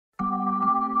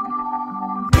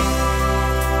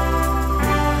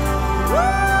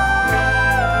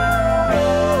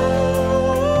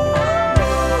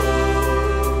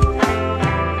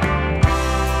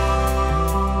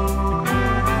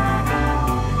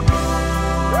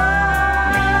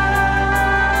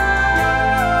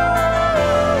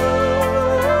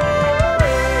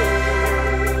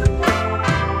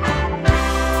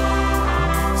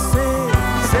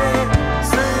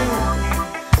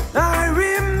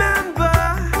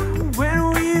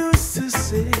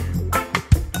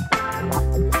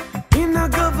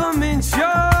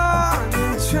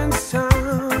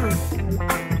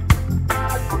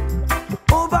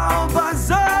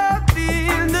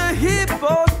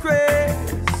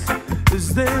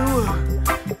they were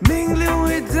mingling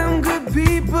with them good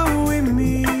people we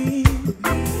meet.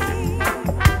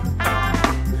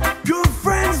 Good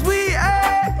friends we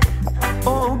had,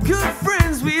 oh, good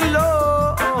friends we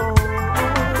lost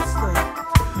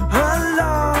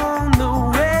along the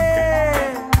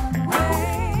way.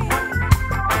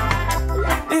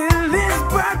 In this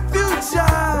bright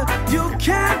future, you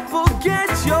can't forget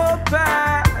your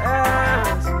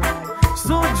past.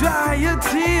 So dry your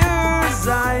tears,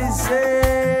 I say.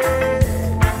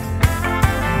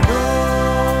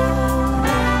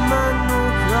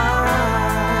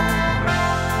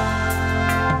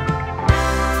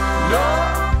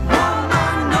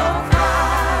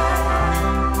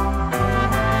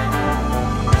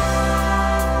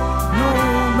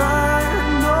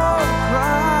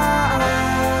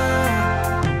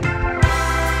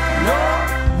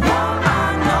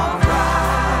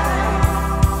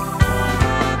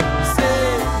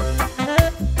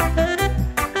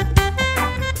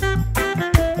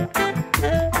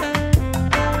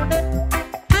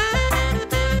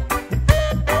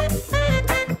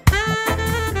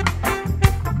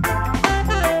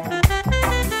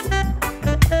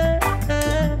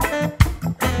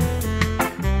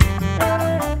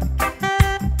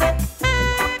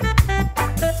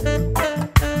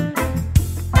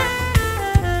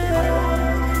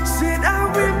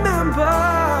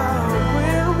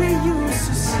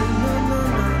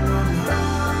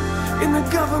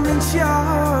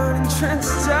 Yard in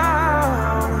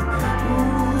Trenchtown,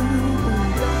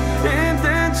 and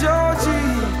then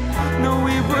Georgie, no,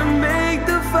 we would make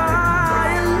the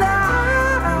fire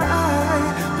light.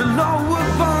 The Lord would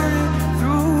burn it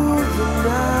through the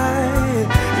night,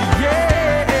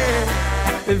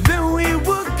 yeah. And then we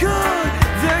were good,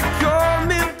 they called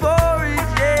me for it,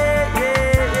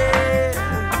 yeah.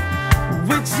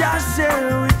 Which I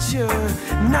share with you,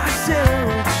 not share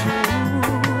with you.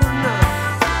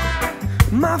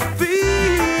 My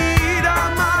feet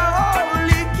are my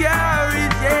only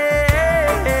carriage,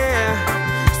 yeah.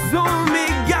 So me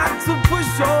got to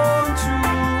push on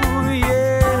through,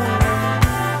 yeah.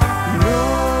 No,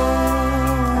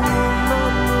 no,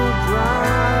 no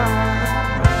pride.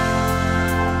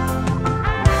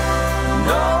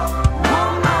 No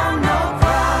woman, no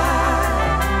pride.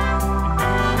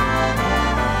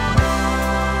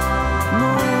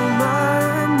 No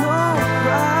man, no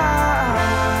pride.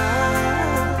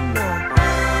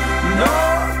 No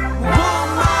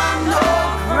woman, no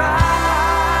cry,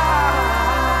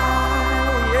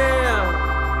 yeah.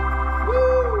 Woo.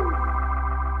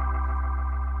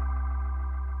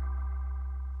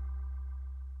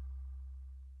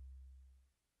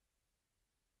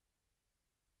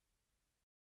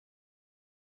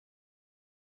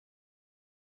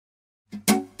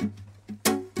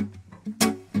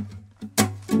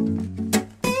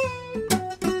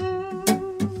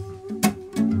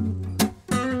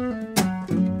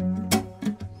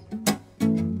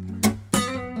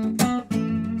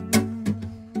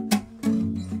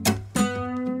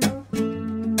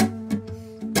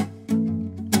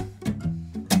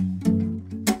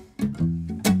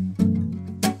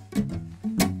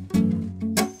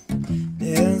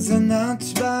 There's a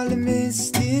natural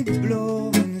mystic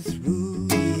blowing through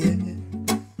the air.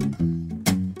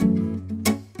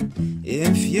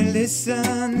 If you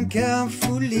listen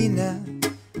carefully now,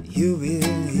 you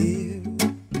will hear.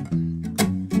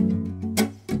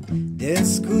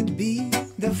 This could be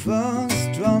the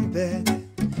first trumpet,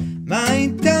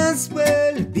 might as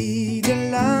well be the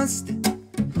last.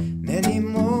 Many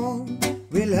more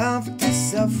will have to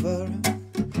suffer,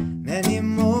 many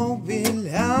more will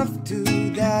have to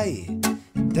die.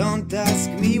 Don't ask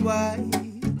me why.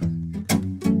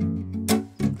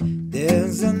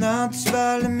 There's a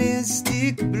natural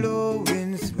mystic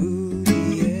blowing through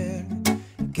the air.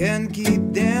 Can't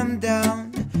keep them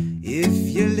down. If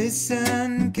you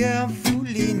listen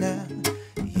carefully now,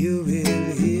 you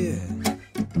will hear.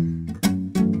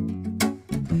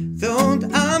 Don't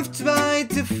have tried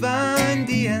to find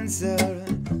the answer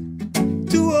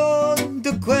to all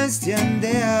the questions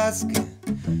they ask.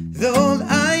 Though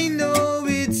I know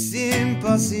it's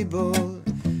impossible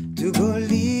to go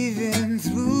living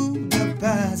through the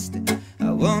past,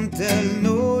 I won't tell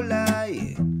no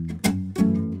lie.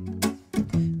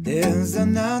 There's a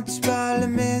natural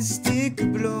mystic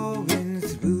blowing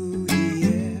through the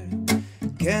air.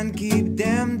 Can't keep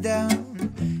them down.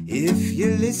 If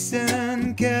you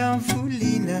listen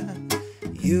carefully now,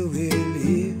 you will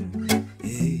hear.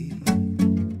 Hey.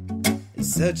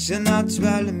 Such a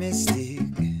natural mystic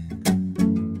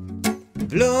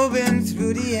blowing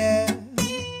through the air.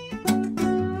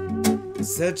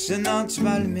 Such a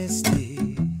natural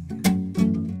mystic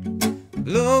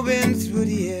through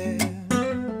the air,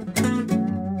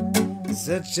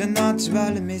 such a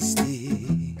natural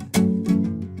mystic,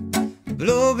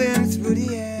 blowing through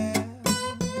the air,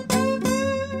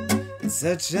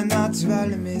 such a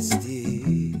natural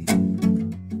mystic,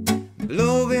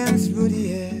 blowing through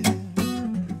the air.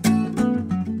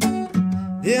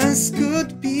 This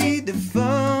could be the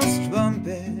first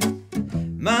trumpet,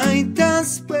 might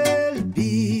as well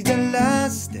be the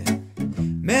last.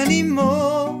 Many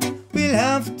more will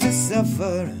have to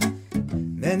suffer,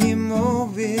 many more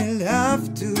will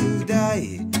have to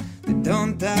die. But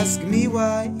don't ask me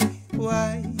why.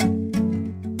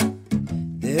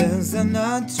 There's a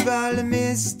natural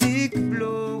mystic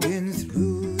blowing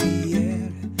through the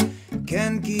air,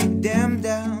 can't keep them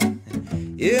down.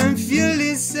 If you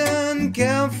listen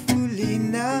carefully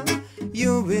now,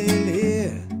 you will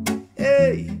hear,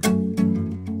 hey,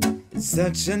 it's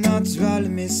such a natural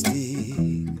mystic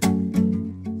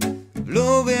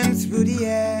blowing through the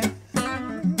air,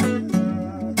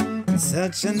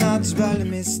 such a natural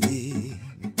mystic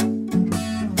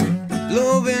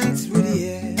blowing through the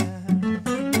air,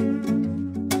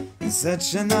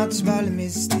 such a natural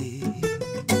mystic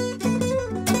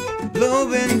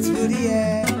blowing through the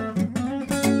air,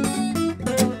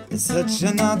 such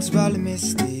a natural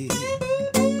mystic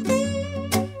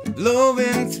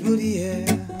blowing through the air,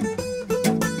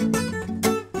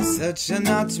 such a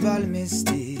natural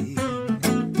mystic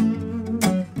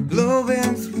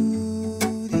blowing through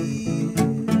the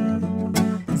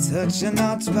air, such a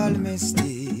natural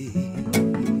mystic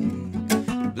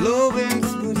blowing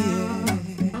through the air,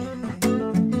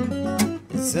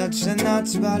 such a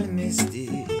natural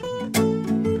mystic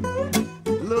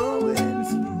blowing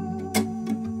through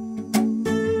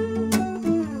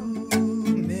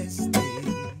mystic,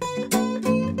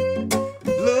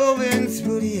 blowing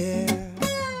through the air,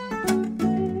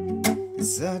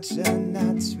 such a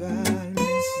natural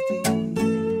mystic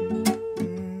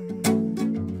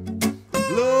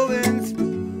blowing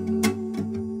through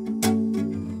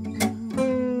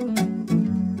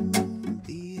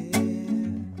the air.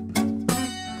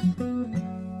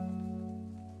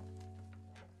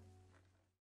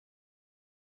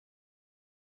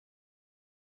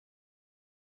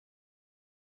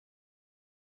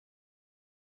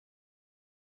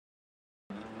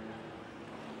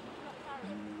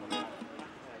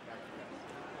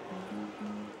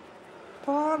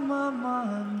 For mama,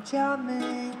 I'm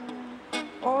jamming.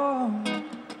 Oh,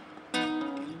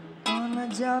 wanna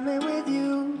jamming with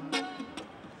you.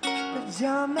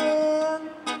 Jamming,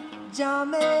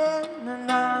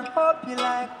 and I hope you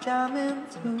like jamming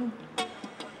too.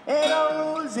 Ain't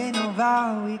no rules, ain't no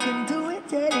vow, we can do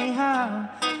it anyhow.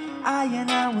 I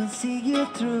will see you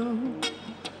through.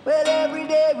 Well, every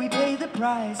day we pay the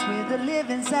price with a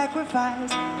living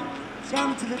sacrifice.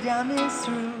 Jam till the jam is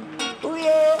through. Oh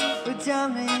yeah, we're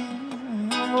jamming.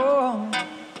 Oh,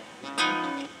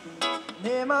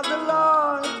 name of the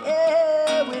Lord.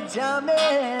 Yeah, we're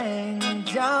jamming,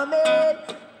 jamming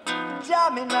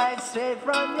right straight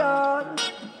from yon.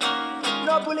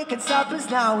 No bullet can stop us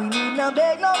now. We need no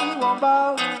beg, no we won't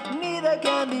bow. Neither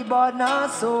can be bought nor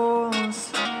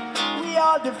souls. We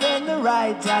all defend the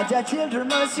right. Jaja children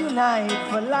must unite.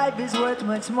 For life is worth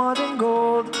much more than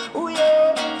gold. Oh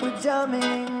yeah, we're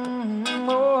jamming.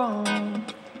 Oh,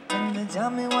 and the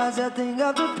jamming was a thing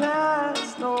of the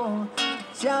past. Oh,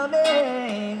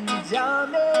 jamming,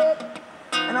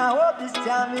 and I hope this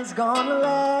jam is gonna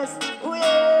last. Oh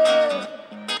yeah,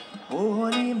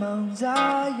 Holy Mount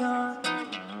Zion,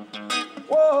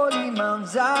 Holy Mount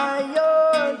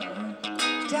Zion,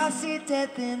 just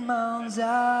seated in Mount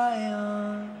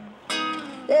Zion.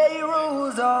 He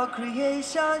rules all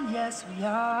creation, yes we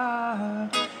are.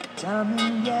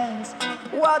 Jamming, yes,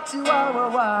 what to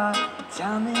our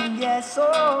jamming, yes,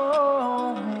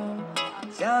 oh,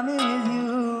 jamming with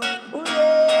you, oh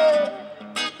yeah.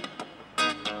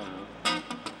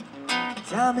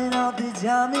 Jamming out the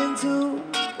jamming too,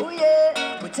 oh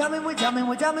yeah. We're jamming, we're jamming,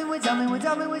 we're jamming, we're jamming, we're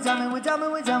jamming, we're jamming, we're jamming,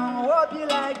 we're jamming. I hope you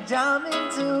like jamming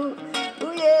too,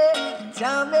 oh yeah.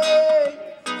 Jamming,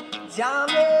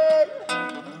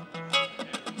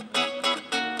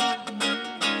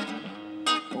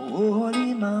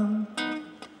 Holy Mount,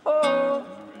 oh,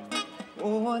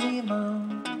 Holy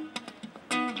Mount,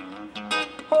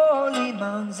 Holy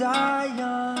Mount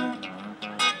Zion,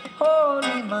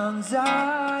 Holy Mount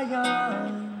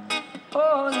Zion,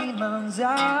 Holy Mount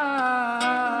Zion,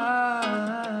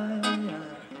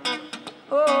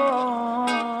 oh,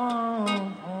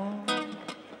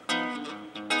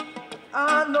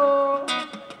 I know,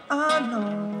 I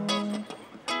know.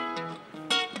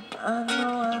 I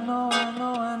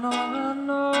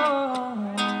know.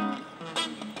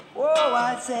 Oh,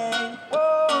 I say,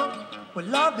 oh, well,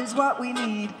 love is what we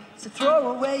need. So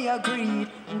throw away your greed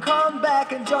and come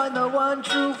back and join the one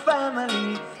true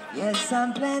family. Yes,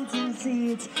 I'm planting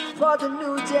seeds for the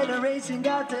new generation.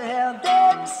 Got to help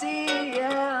them see,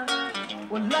 yeah.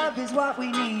 Well, love is what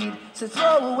we need. So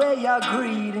throw away your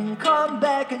greed and come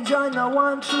back and join the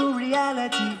one true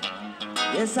reality.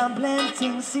 Yes, I'm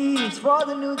planting seeds for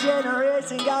the new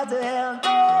generation. Got to help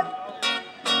them.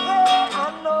 Yeah,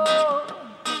 I know.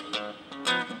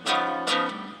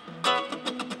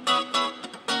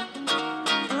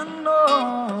 I know.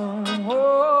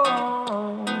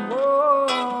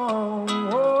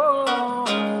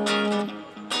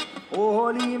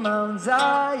 Holy Mount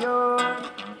Zion.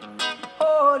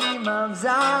 Holy Mount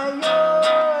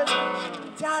Zion.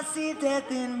 Just see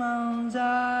death in Mount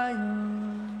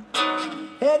Zion.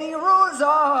 And he rules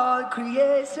all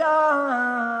creation.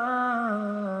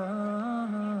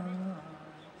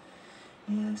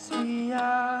 Yes, we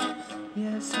are.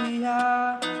 Yes, we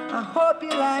are. I hope you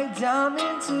like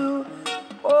jamming too.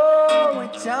 Oh,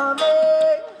 we're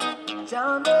jamming,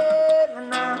 jamming.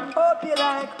 And I hope you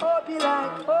like, hope you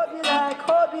like, hope you like,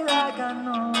 hope you like. I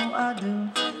know I do,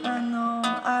 I know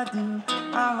I do.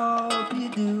 I hope you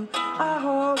do, I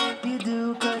hope you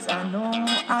do. Cause I know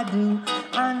I do,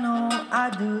 I know I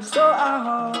do. So I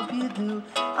hope you do,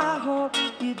 I hope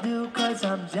you do. Cause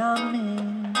I'm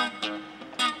jamming.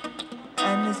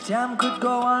 And this jam could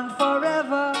go on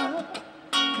forever.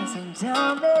 Cause I'm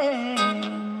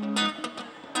jamming.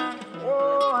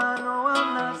 Oh, I know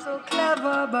I'm not so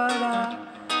clever, but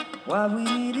what we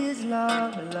need is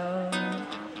love, love.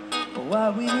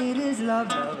 What we need is love,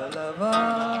 love,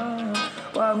 love.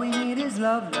 What we need is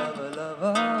love, love,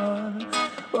 love.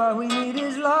 What we need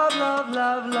is love, love,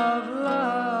 love, love,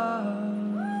 love.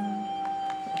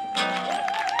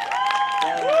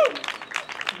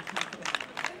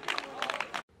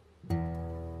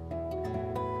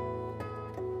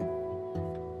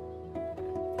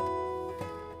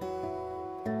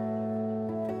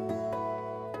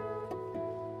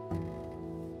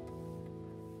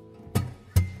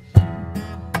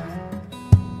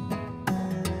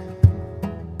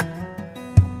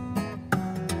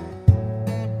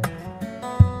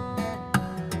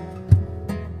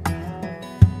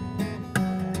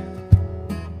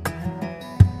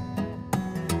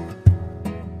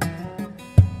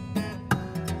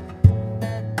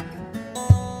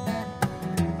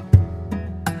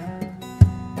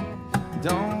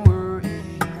 Don't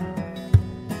worry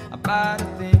about a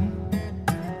thing.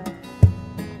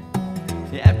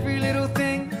 Every little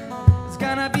thing is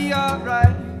gonna be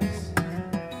alright.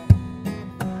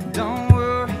 Don't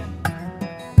worry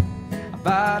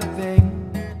about a thing.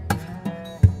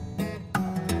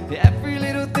 Every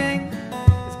little thing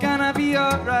is gonna be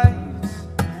alright.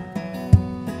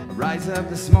 I rise up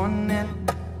this morning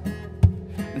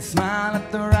and smile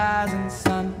at the rising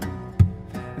sun.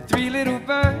 And three little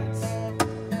birds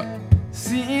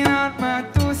sitting on my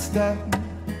doorstep,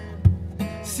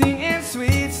 singing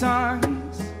sweet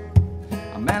songs,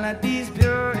 our melodies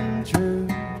pure and true,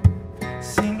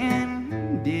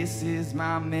 singing, this is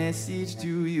my message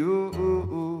to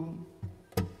you.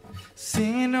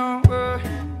 Singing, don't worry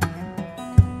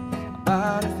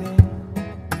about a thing.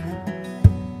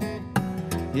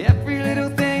 Every little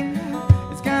thing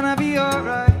is gonna be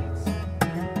alright.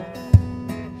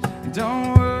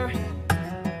 Don't worry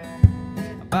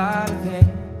about a thing.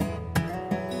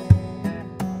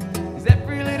 'Cause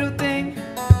every little thing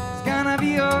is gonna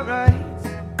be alright.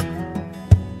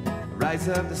 I rise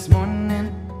up this morning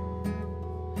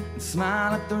and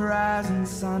smile at the rising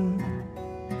sun.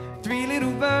 Three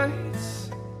little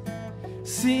birds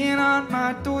sitting on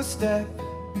my doorstep,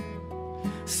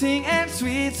 singing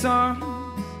sweet songs,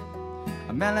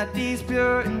 a melodies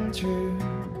pure and true,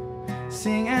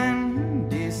 singing,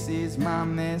 this is my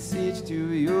message to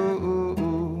you.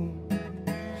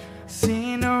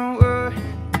 Sing, don't worry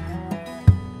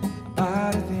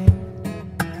about a thing.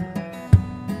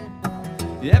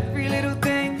 Every little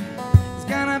thing is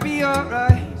gonna be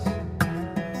alright.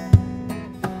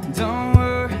 Don't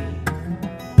worry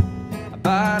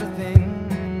about a thing.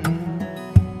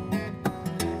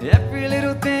 Every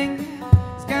little thing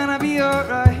is gonna be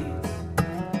alright.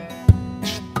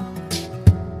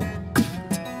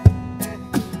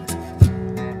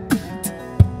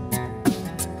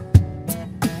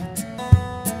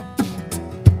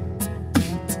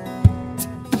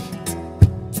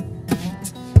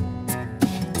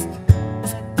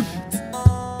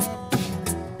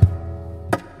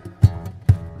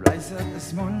 Rise up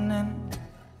this morning,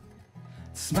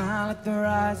 smile at the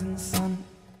rising sun.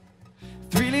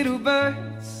 Three little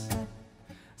birds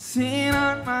sitting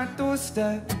on my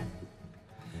doorstep,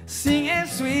 singing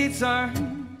sweet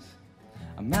songs,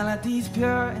 a melodies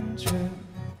pure and true,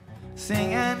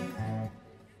 singing.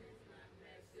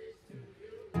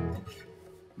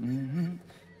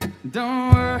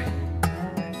 Don't worry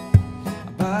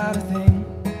about a thing.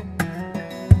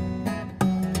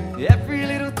 Every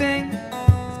little thing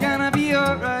is gonna be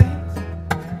alright.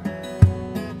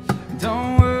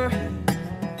 Don't worry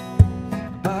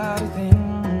about a thing.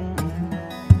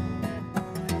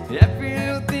 Every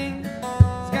little thing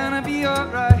is gonna be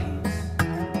alright.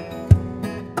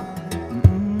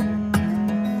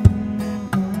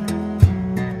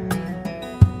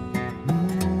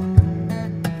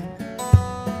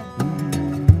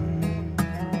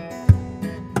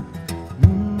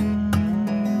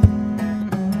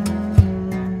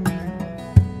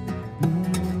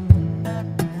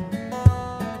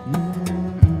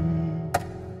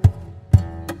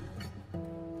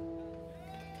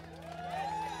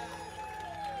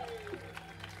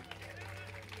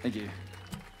 Thank you.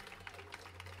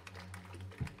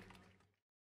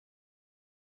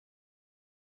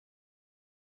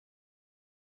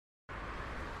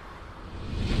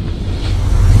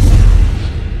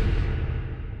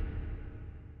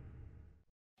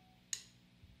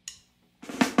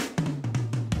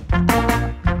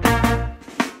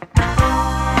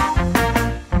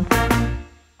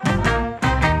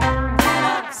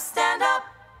 Stand up.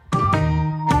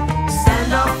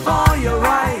 Stand up for your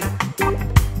right.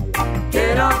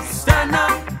 Get up, stand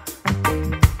up.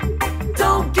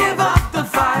 Don't give up the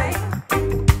fight.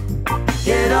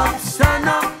 Get up, stand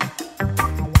up.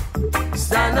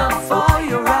 Stand up for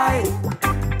your right.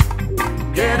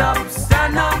 Get up,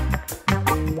 stand up.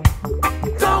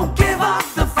 Don't give up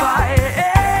the fight.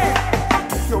 Hey.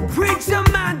 No preacher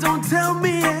man, don't tell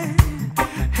me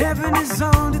heaven is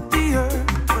on the earth.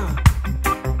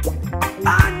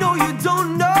 I know you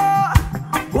don't know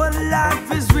what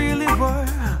life is really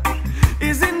worth.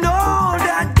 Isn't all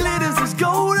that glitters is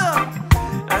gold?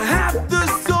 Half the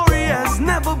story has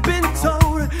never been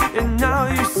told, and now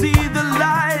you see the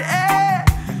light. Hey,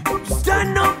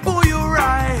 stand up for your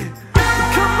right.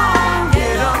 Come on,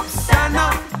 get up, stand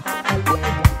up.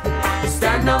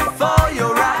 Stand up for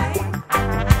your right.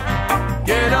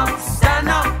 Get up, stand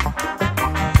up.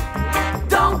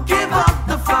 Don't give up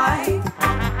the fight.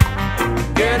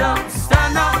 Get up,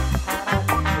 stand up.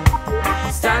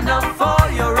 Stand up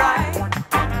for your right.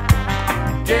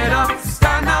 Get up,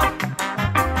 stand up.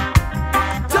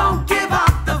 Don't give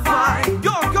up the fight.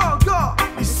 Go, go, go.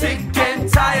 You're sick and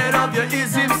tired of your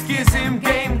ism, schism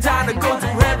game. Time to go to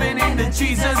heaven in the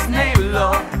Jesus name,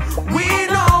 Lord. We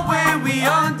know when we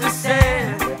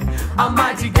understand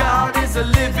Almighty God is a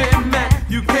living man.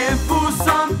 You can fool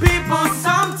some people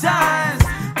sometimes,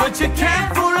 but you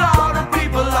can't fool all the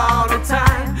people all the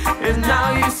time. And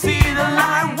now you see the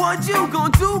light. What you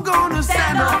gonna do? Gonna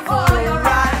stand up for your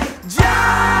right.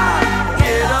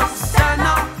 Get up, stand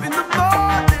up in the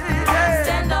morning. Yeah.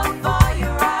 Stand up for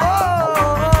your right.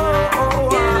 Oh,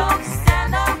 get up,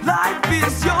 stand up. Life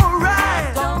is your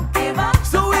right. Don't give up.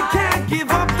 So we can't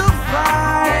give up the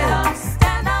fight. Get up,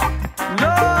 stand up.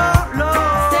 Lord,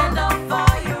 Lord. Stand up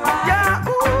for your right. Yeah,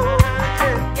 ooh,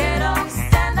 yeah. Get up,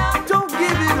 stand up. Don't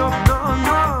give it up, no,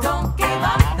 no. Don't give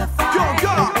up the fight. Go,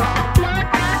 go.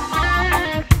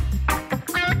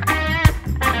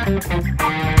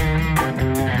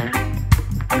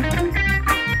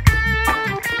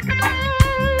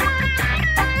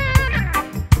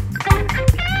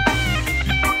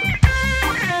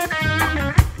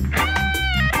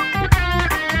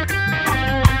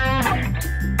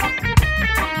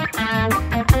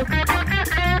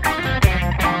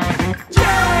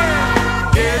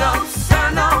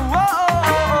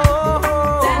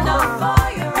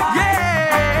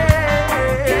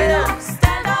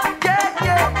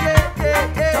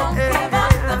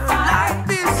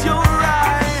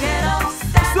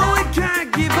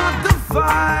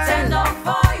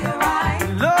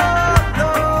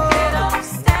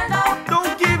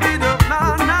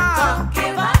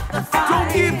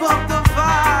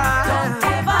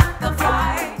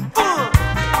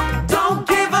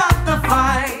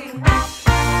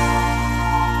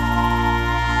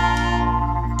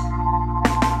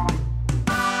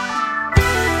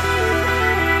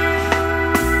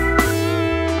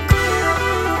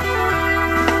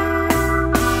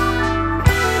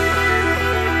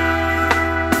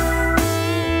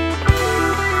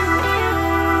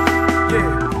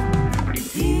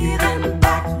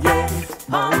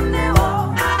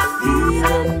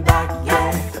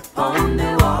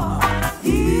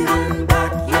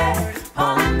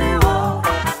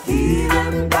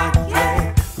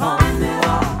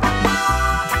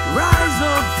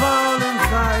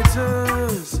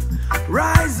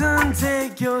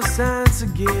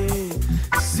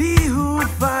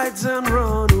 fight and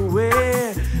run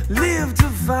away. Live to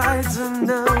fight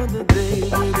another day.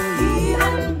 With a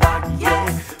heathen back,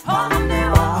 yeah, on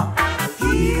the wall.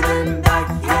 Heathen back,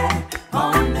 yeah,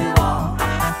 on the wall.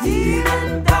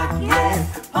 Heathen back, yeah,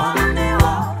 on the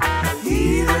wall.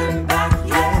 Heathen back,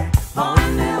 yeah,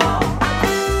 on the wall.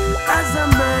 As a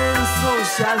man, so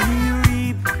shall he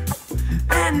reap.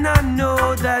 And I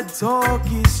know that talk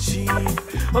is cheap,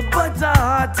 but the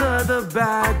harder the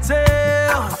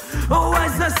battle, oh,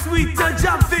 as the sweeter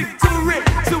your victory.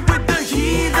 So with the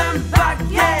heathen back,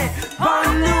 yeah,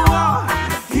 on the wall.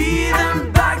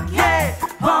 Heathen back, yeah,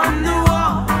 on the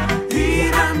wall.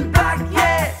 Heathen back,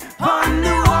 yeah, on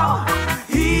the wall.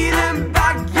 Heathen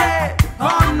back, yeah,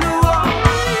 on the wall.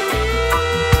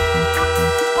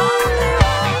 On the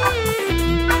wall.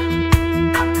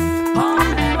 On the wall. On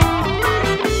the wall.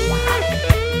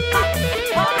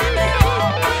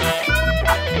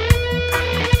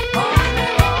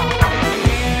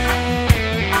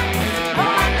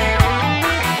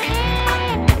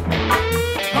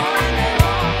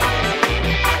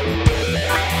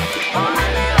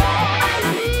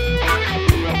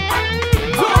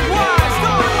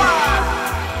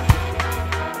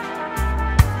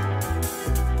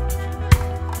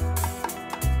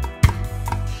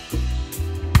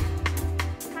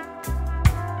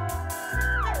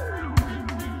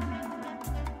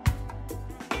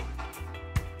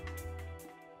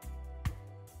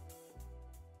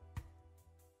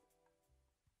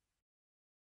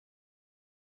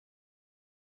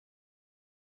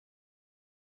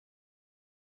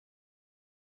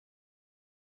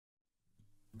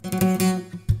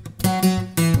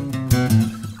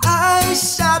 I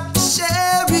shot the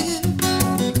sheriff,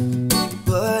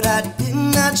 but I did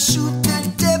not shoot the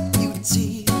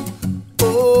deputy.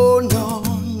 Oh no,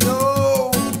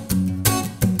 no.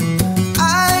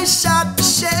 I shot the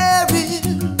sheriff,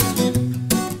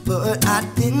 but I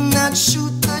did not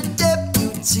shoot the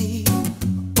deputy.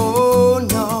 Oh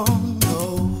no, no.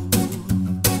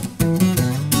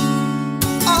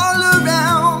 All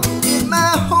around in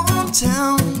my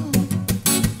hometown,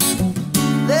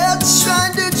 they're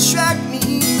trying to track me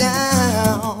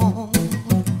down.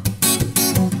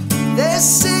 They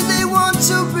say they want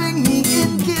to bring me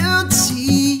in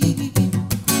guilty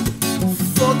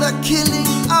for the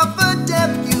killing of a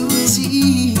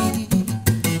deputy,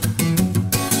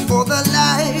 for the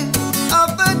life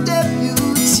of a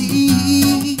deputy.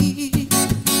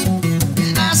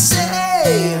 And I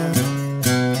say,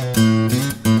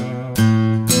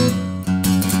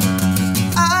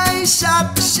 I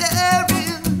shot the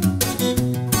sheriff,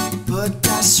 but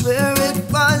I swear it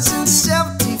was in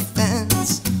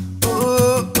self-defense.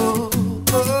 Oh, oh,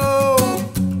 oh.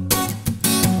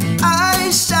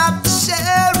 I shot the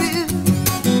sheriff,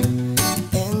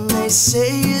 and they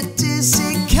say it is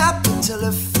a capital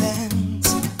offense.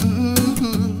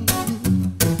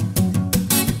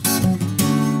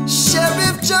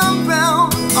 Sheriff John Brown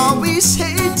always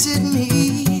hated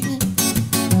me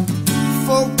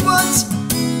for what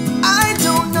I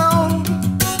don't know.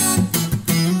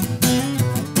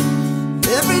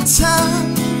 Every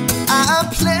time I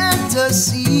plant a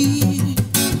seed,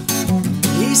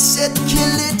 he said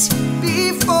kill it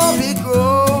before it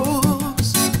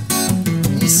grows.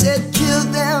 He said kill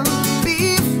them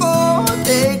before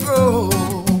they grow.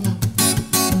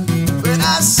 But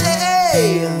I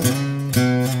say,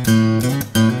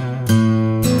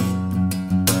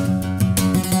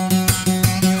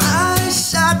 I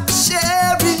shot the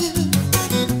sheriff,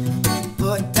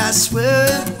 but I swear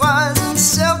it was in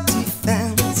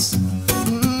self-defense.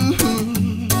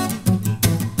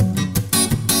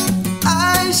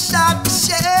 I shot the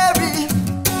sheriff,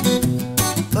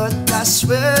 but I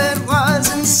swear it was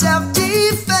in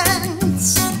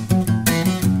self-defense.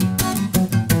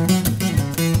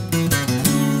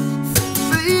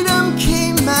 Freedom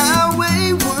came my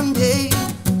way one day,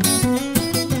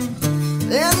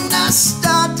 and I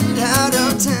started out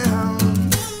of town.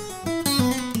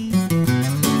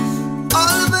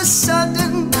 All of a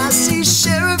sudden I see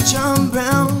Sheriff John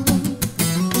Brown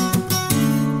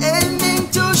aiming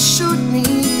to shoot me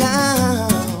down.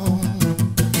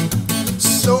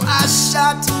 So I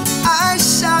shot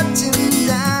him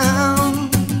down.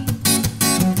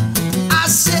 I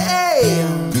say,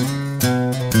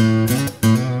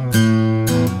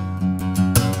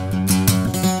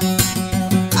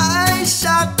 I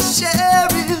shot the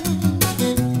sheriff,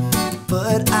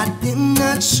 but I did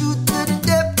not shoot the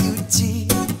deputy.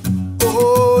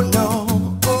 Oh no,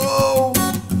 oh.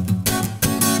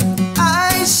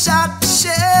 I shot the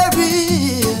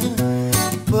sheriff,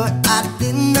 but I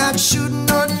did not shoot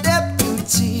no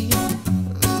deputy.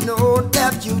 No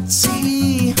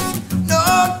deputy,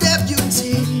 no deputy.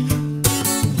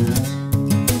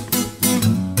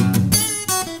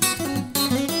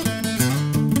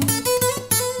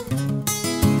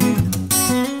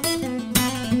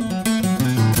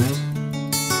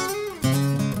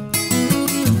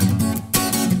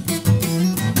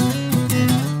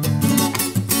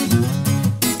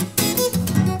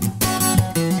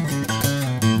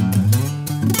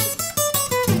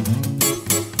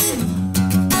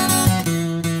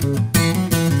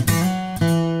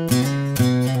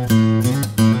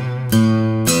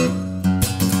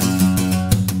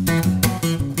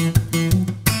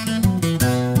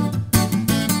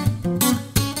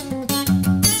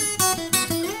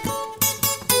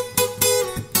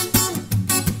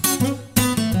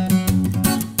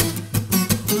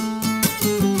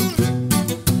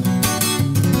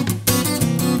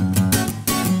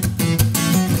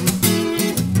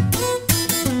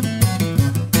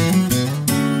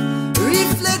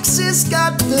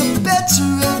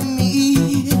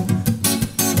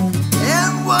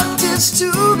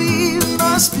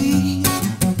 must be.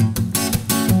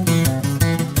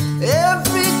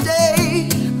 Every day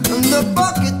the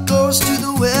bucket goes to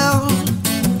the well.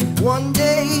 One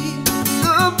day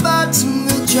the bottom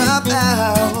will drop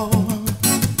out.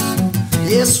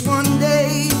 Yes, one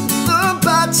day the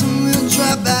bottom will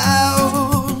drop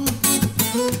out.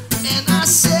 And I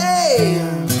say,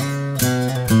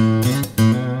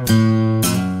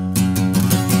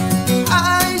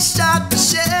 I shot the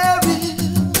sheriff,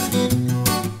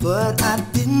 but I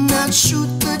did not shoot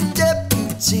the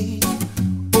deputy.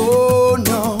 Oh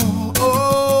no,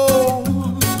 oh,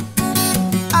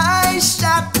 I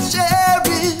shot the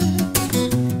sheriff,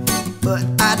 but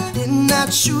I did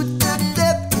not shoot the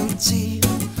deputy.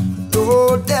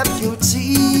 No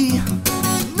deputy,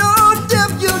 no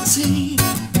deputy.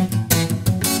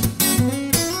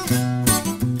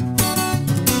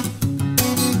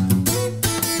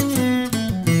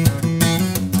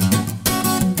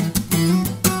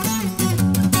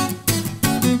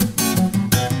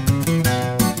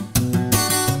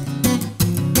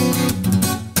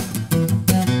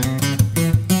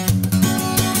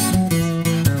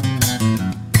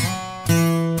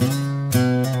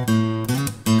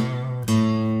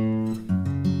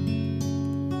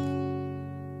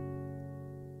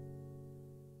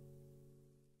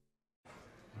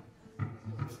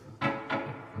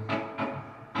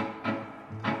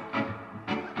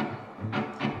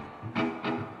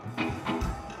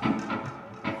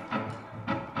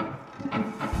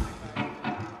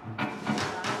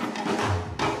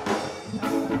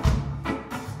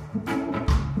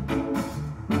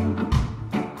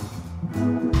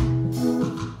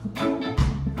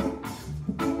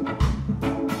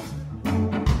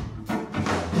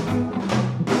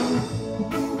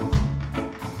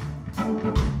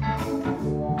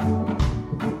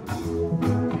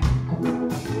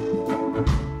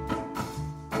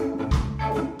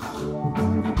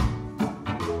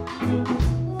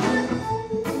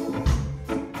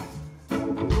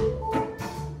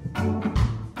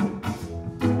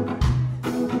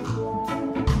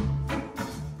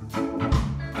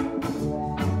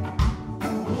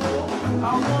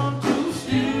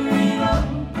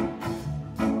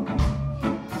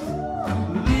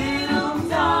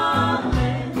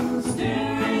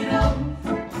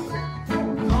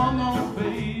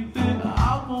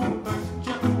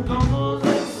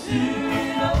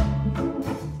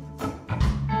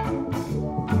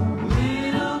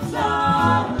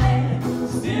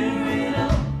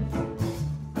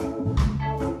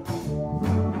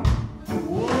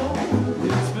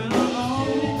 It's been a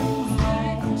long, long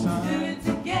time.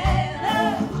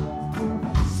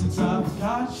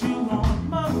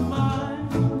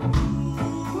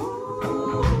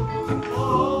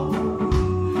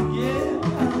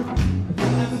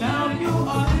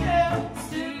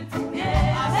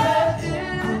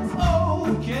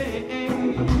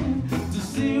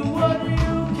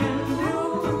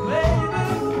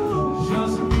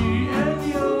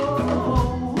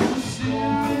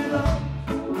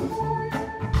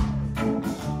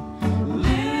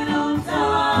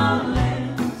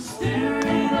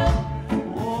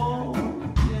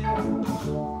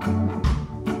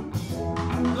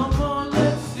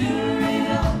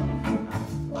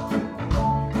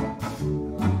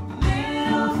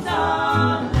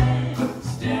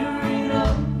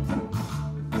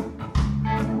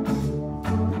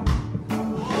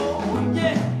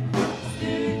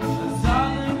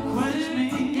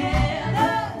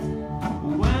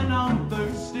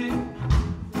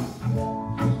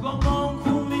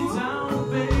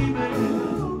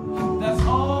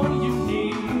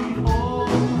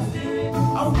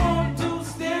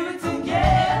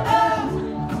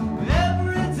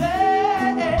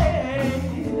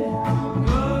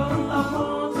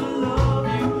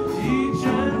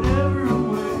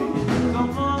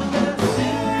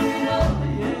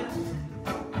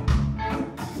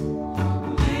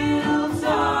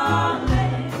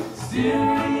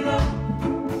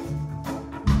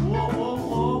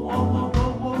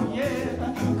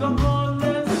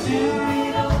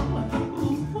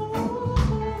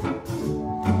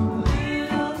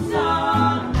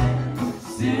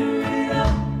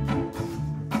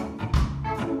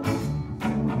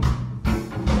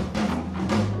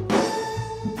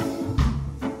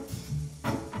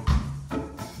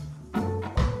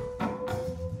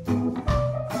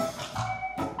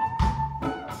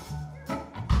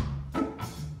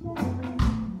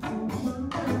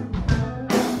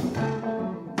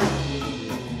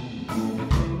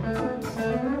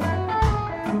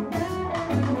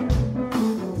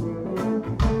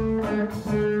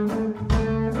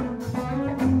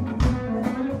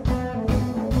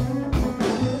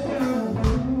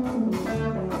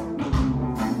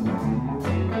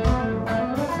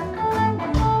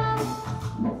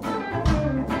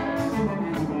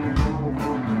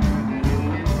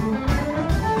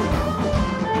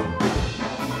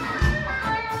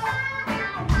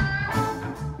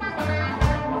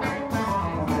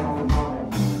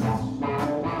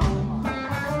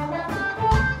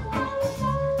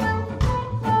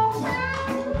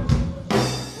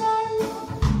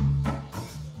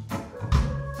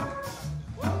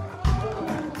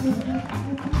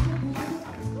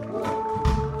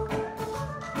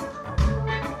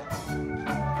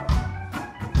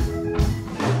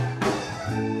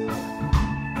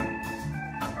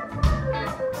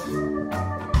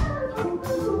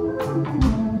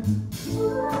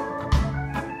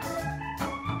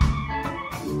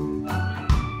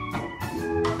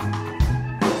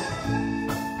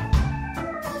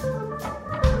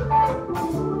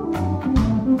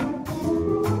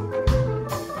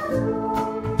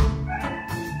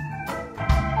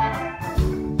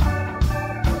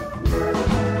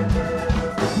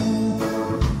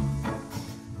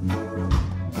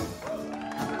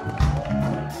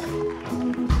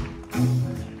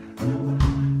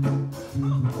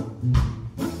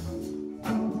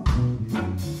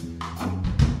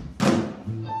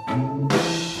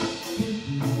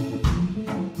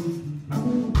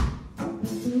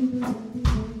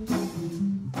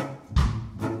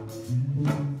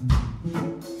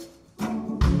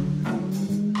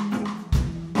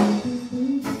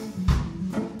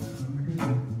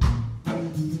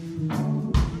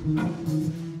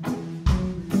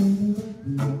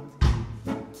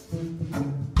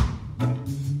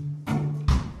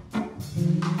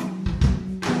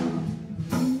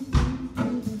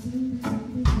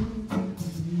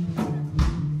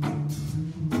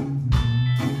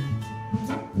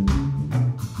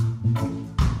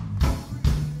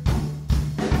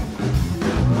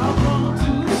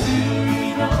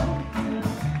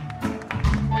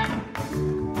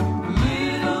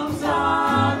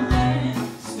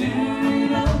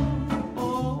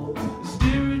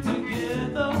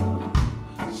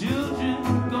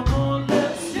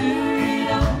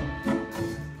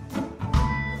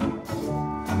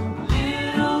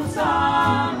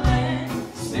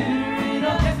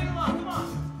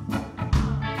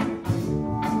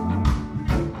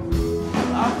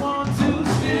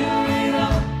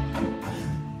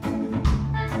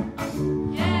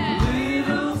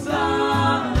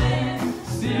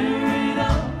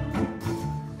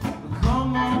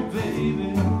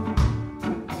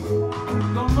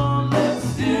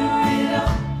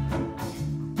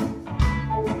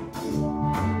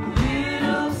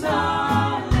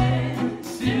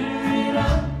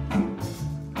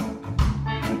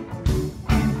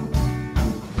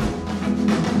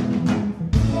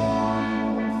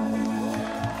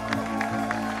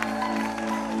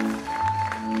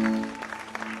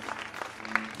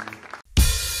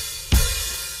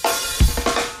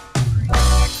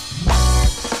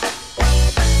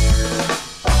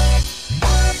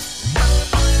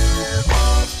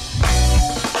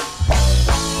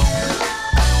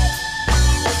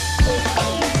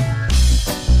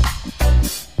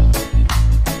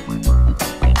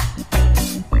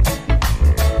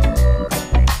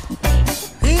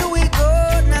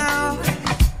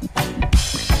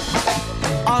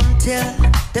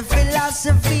 The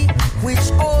philosophy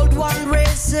which old one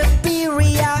race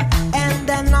superior and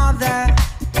another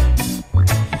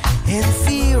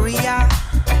inferior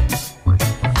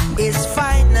is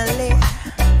finally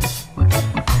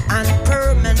and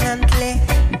permanently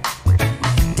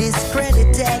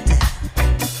discredited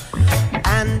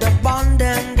and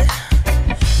abandoned.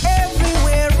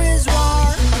 Everywhere is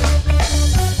war.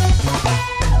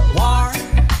 War.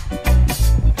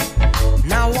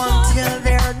 Now until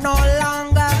they're no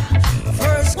longer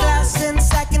first class and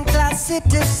second class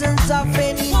citizens of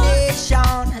any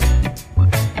nation,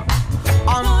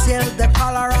 until the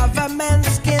color of a man's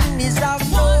skin is of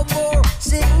no more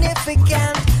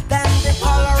significant than the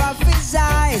color of his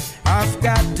eyes, I've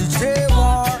got to say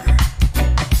war.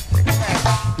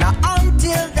 Now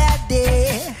until that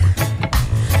day,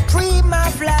 dream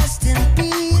of lasting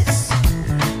peace,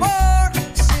 more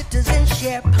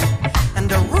citizenship, and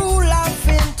the rule of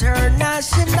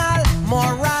international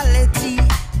morality,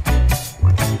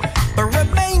 but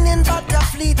remaining but a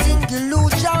fleeting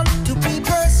delusion to be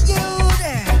pursued,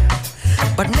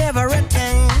 but never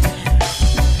attained.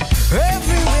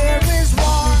 Everywhere is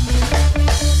war.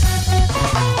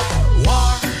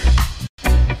 War.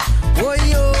 Oh,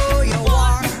 yo,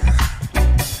 war.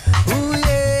 Oh,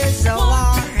 yes, a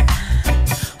war.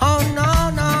 Oh,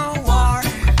 no, war.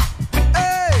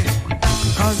 Hey,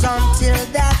 'cause until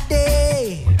that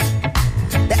day,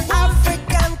 the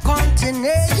African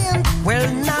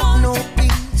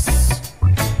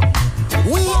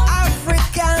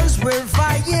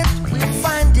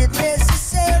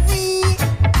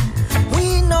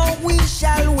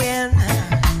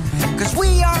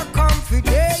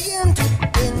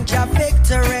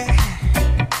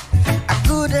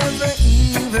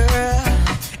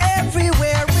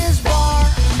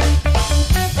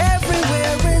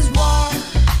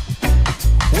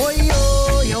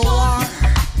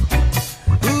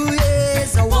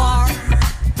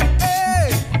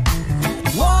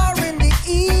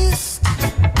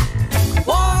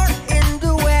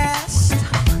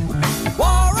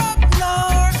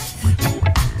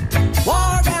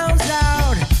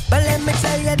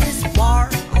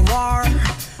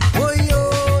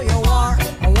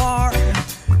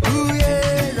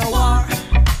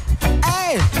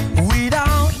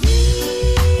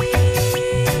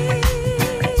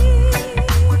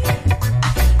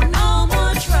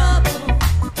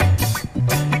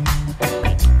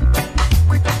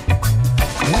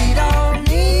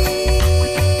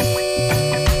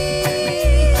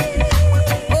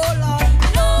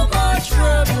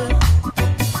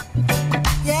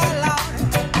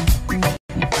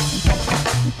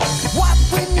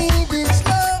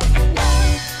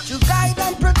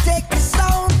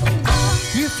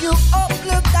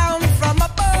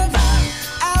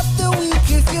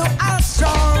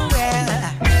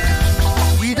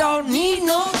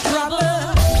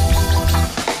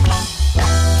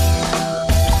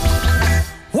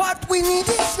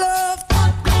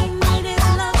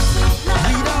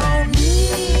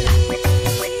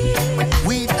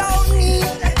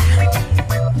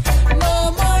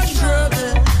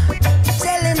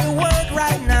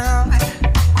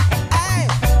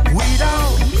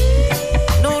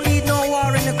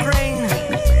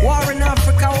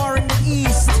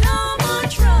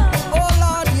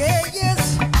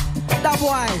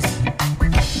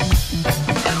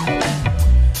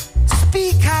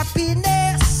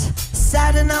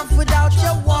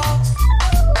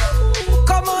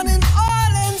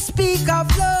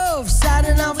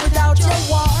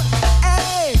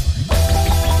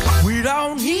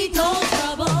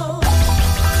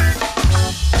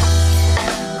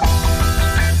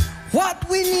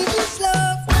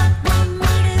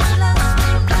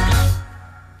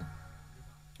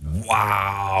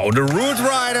Wauw, de Root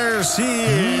Riders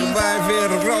hier bij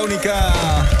Veronica.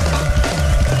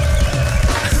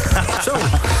 Zo.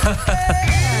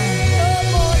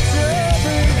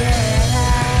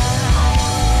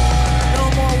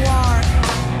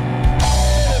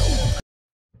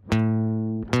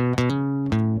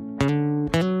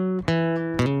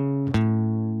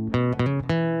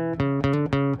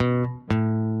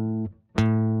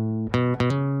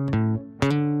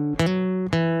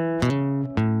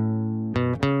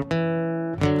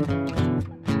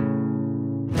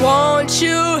 Won't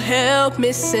you help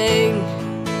me sing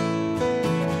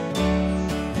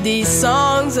these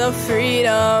songs of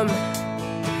freedom?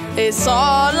 It's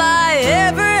all I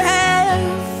ever have.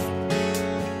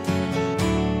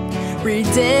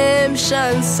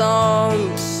 Redemption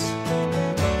songs,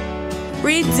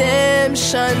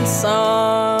 redemption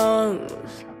songs.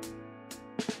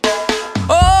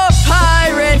 Oh,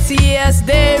 pirates, yes,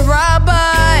 they rob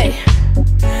I.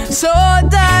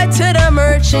 Sold I to the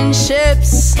merchant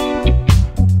ships.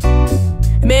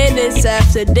 Minutes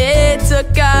after they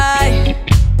took I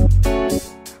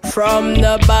from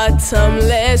the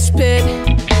bottomless pit.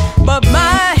 But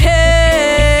my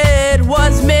head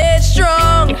was made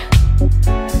strong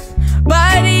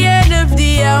by the end of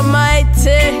the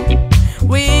Almighty.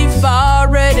 We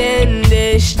forward in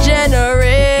this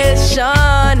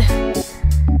generation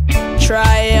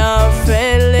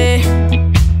triumphantly.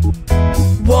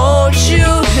 Won't you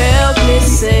help me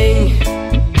sing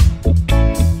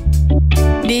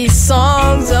these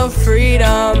songs of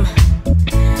freedom?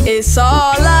 It's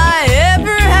all I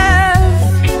ever have.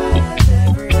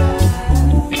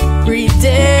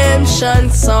 Redemption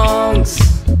songs,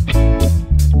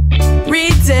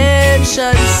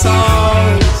 redemption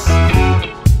songs.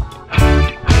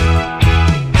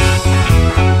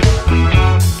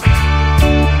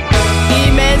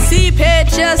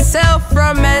 Emancipate yourself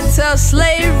from mental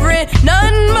slavery.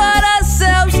 None but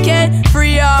ourselves can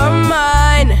free our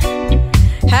mind.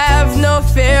 Have no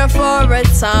fear for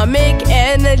atomic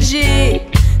energy,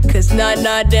 'cause none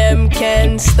of them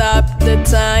can stop the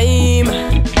time.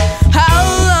 How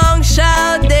long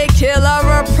shall they kill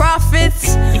our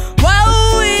prophets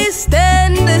while we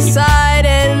stand aside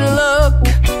and look?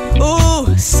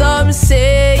 Ooh, some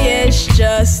say it's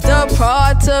just a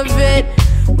part of it.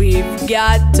 We've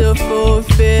got to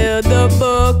fulfill the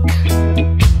book.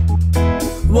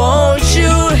 Won't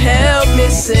you help me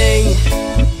sing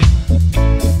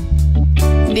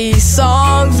these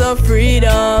songs of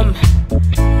freedom?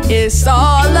 It's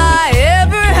all I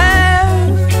ever have.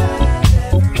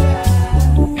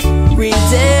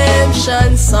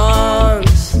 Redemption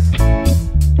songs,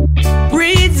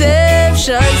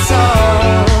 redemption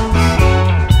songs.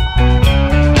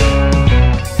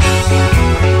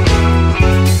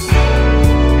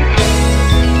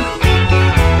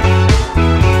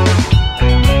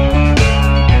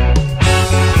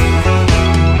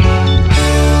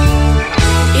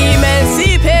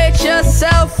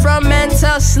 From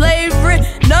mental slavery,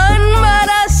 none but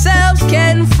ourselves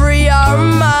can free our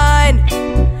mind.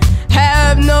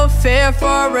 Have no fear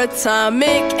for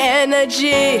atomic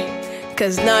energy,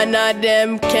 'cause none of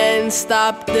them can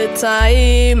stop the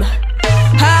time.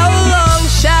 How long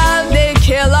shall they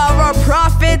kill our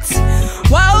prophets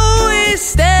while we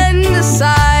stand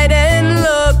aside and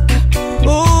look?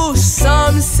 Ooh,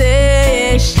 some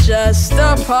say it's just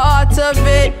a part of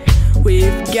it.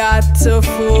 We've got to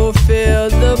fulfill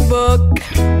the book.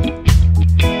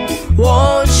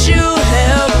 Won't you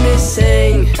help me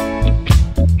sing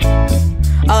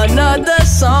another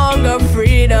song of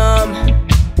freedom?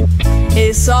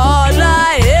 It's all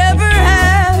I ever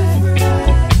have.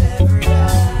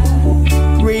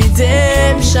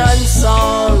 Redemption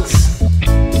songs,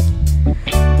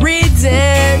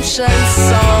 redemption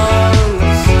songs.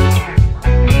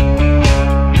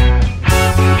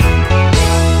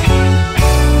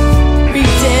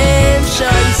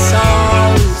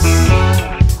 Songs,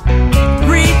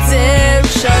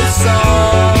 redemption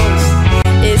songs.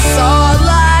 It's all I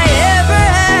ever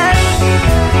had.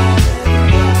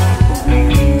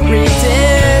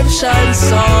 Redemption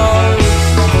songs,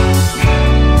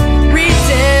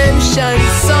 redemption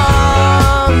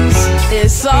songs.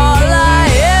 It's all I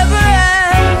ever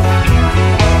had.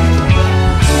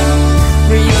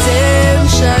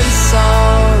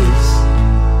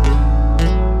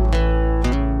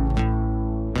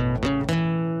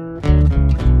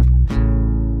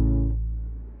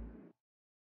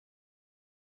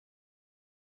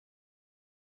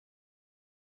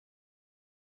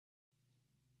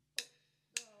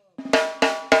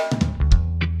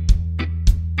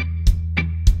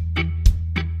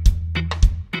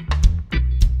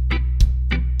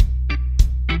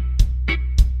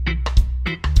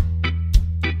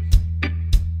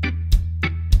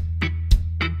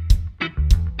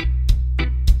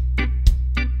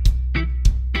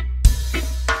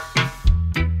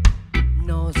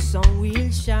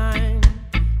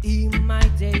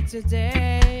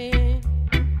 today.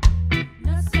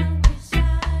 No sun will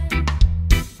shine.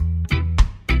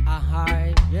 A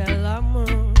high yellow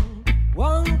moon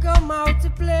won't come out to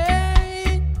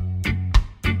play.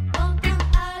 Won't come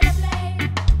out to play.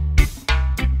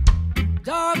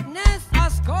 Darkness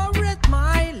has covered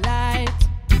my light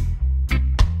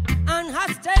and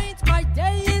has changed my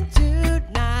day into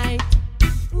night.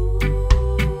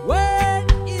 Where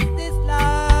is this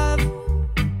love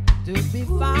to be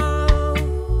found?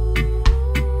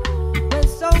 When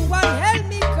someone help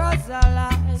me, 'cause a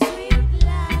life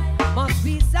must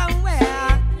be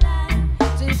somewhere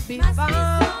to be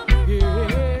found.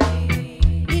 Yeah.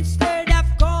 Instead of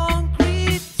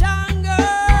concrete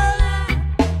jungle,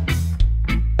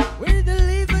 where the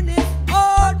living is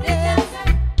ordered.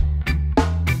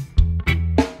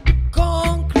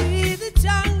 Concrete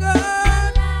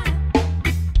jungle,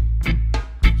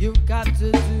 you got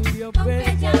to do your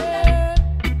best. Yeah.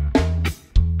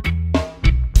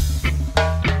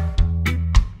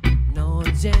 No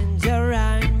danger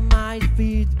at my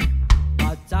feet,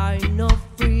 but I know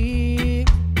free.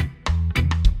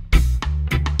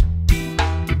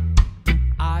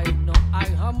 I know I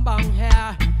am bound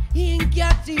here in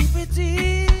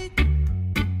captivity.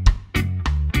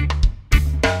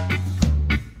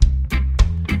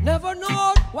 Never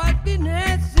know what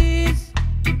happiness is.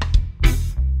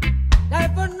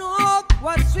 Never know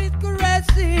what sweet caress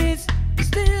is.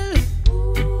 Still,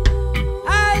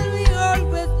 I'll be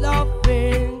always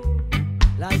loving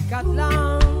like a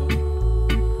clown.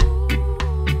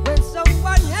 When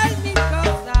someone help me,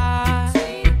 'cause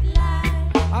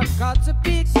I've got to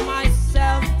pick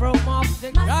myself from off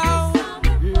the ground.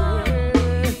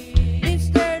 Yeah.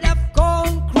 Instead of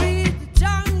concrete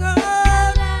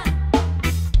jungle,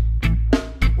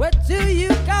 what do you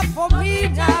got for me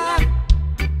now?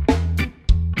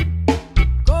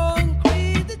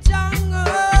 Concrete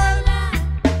jungle,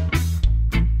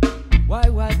 why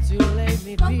would you let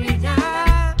me be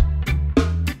now?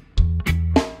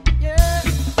 Yeah.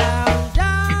 Down,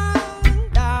 down,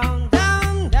 down,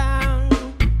 down, down,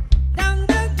 down,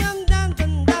 down, down,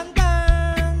 down, down,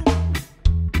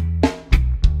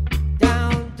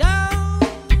 down, down,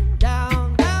 down, down,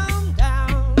 down,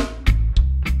 down.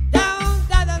 Down,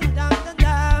 down, down, down,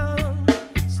 down.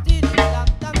 Steady, down,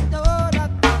 down, down,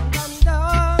 down, down,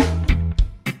 down.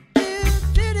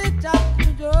 Steady, down,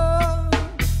 down,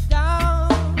 down,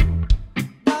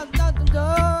 down, down,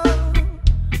 down.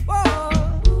 Whoa.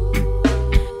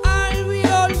 I'll be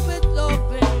always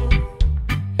loving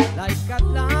like a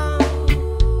lamb.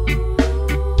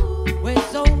 When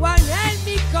someone help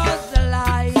me, 'cause the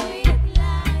light,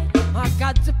 I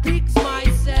got to pick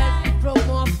myself from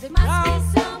off the ground.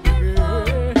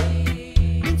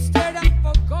 Yeah. Instead of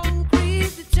a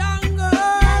concrete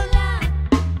jungle,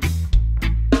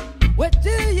 what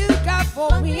do you got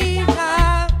for me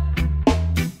now?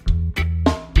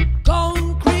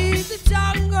 Concrete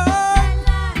jungle,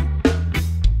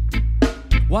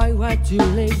 why would you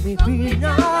let me be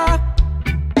now?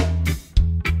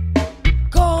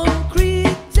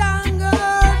 Concrete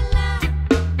jungle,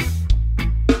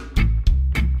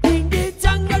 in the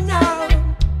jungle now.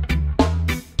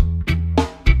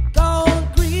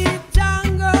 Concrete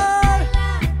jungle,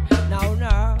 now,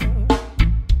 now,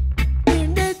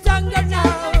 in the jungle now.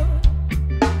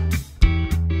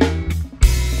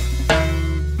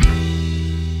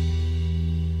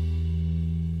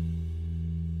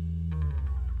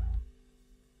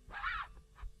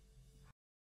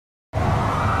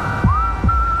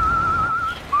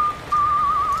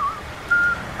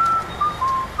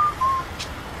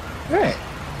 Hey.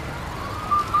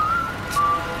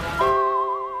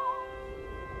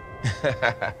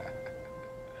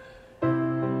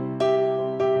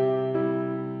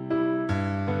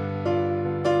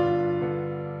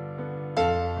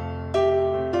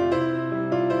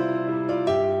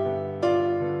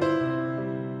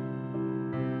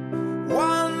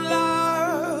 One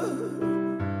love,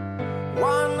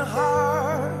 one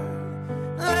heart.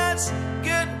 Let's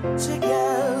get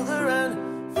together and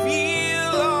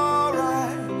feel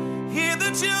alright. Hear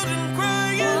the children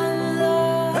crying.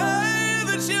 Hey,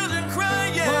 the children crying.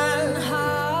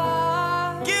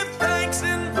 Give thanks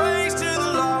and praise to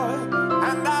the Lord,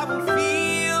 and I will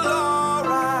feel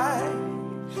alright.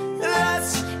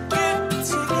 Let's get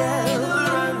together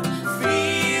and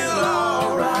feel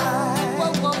alright.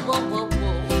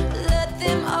 Let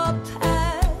them all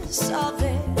pass all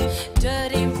their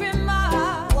dirty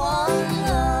remarks.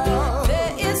 They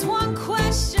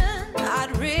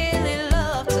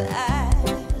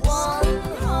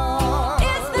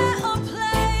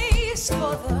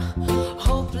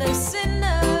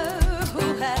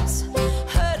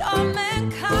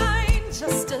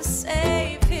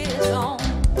don't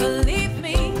believe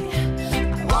me.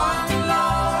 One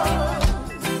love,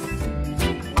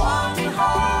 one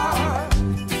heart.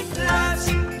 Let's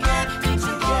get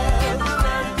together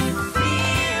and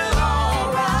feel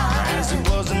alright. As it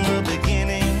was in the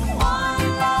beginning, One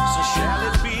love, so shall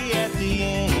it be at the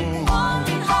end. one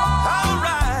heart.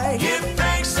 Alright, give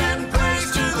thanks and praise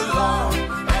to the Lord,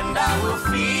 and I will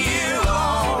feel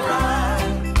alright.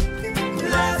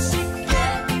 Let's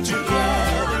get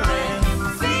together and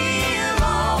feel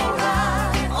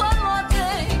alright. One more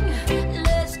thing,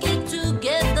 let's get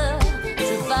together to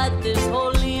fight this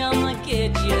holy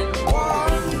Armageddon.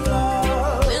 One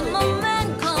love, When the man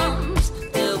comes,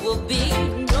 there will be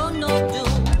no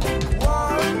doom.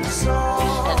 one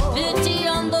soul. Have pity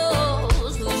on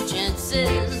those whose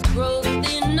chances grow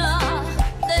thinner.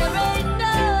 There ain't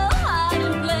no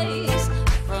hiding place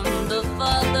from the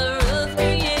Father of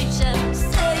creation.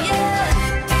 Say yeah.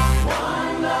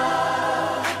 One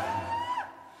love,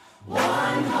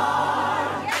 one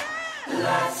heart.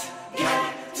 Let's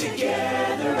get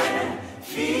together and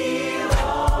feel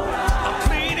alright. I'm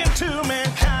pleading to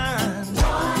mankind.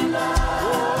 One love,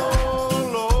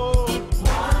 Oh Lord,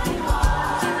 one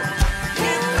heart.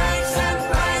 Give thanks and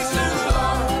praise to the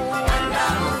Lord, and I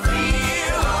will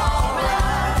feel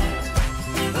alright.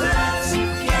 Let's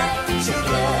get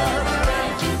together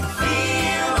and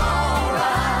feel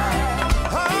alright.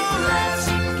 oh, Let's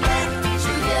get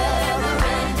together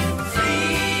and feel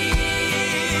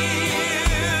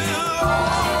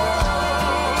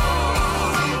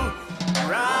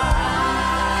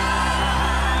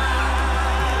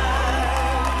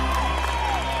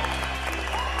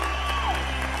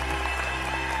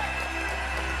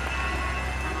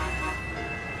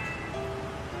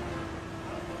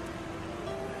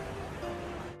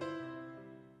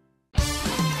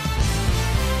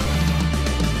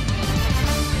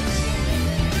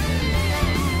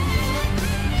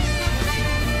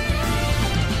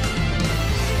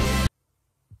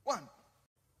one,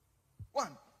 1,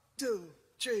 2,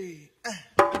 3.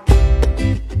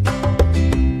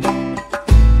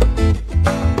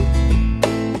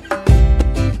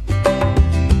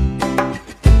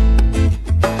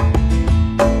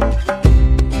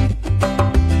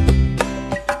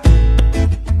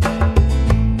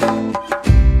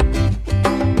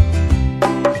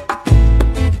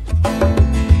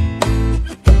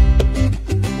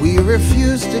 We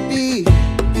refuse to be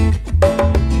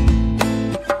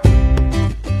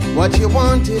what you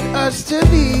wanted us to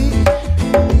be.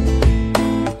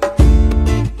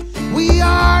 We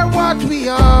are what we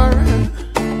are.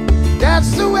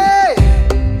 That's the way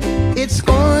it's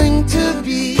going to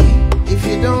be. If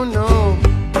you don't know,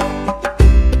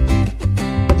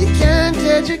 you can't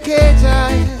educate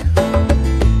I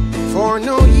for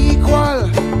no equal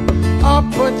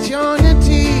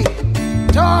opportunity.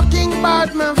 Talking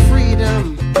about my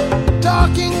freedom,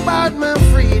 talking about my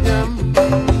freedom,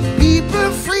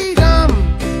 people freedom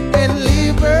and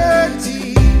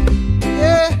liberty.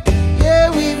 Yeah, yeah,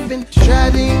 we've been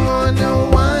treading on a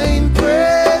wine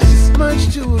press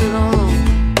much too long.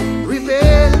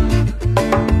 Rebel,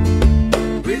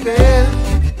 rebel.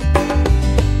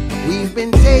 We've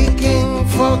been taking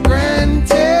for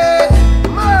granted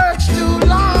much too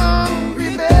long.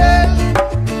 Rebel,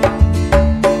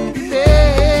 rebel.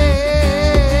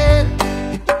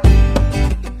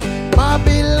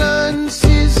 Babylon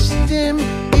system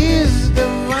is the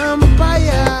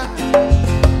vampire.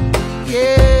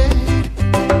 Yeah,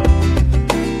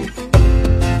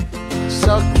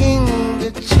 sucking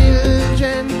the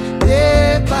children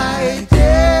day by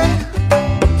day.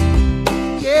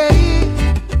 Yeah,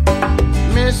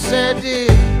 me said it.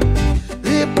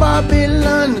 The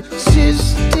Babylon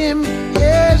system,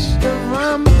 yes, the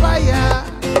vampire,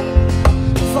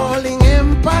 falling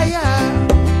empire,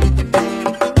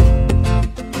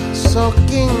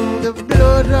 sucking the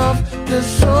blood of the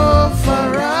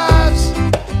sufferers.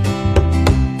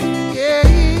 Yeah,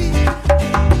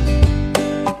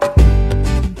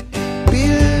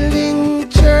 building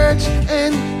church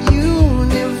and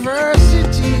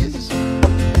universities.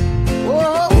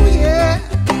 Oh yeah,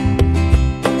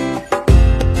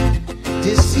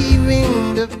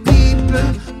 deceiving the people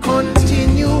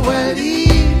continually.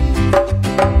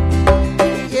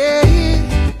 Yeah,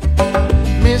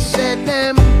 me said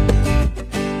them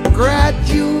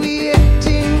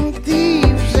graduating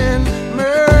thieves and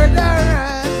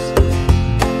murderers.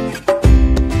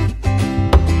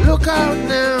 Look out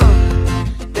now,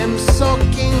 them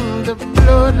sucking the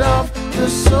blood of the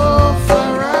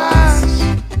sufferers.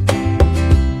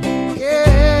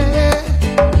 Yeah,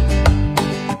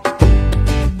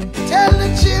 tell the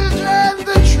children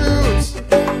the truth.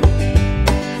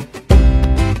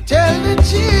 Tell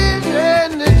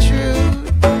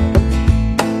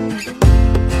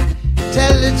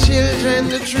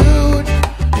the truth.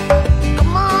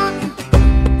 Come on,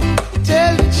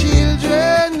 tell the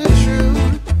children the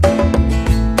truth.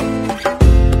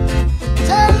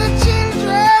 Tell the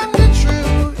children the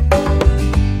truth.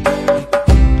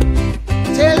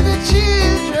 Tell the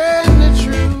children the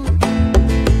truth.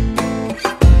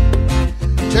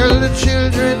 Tell the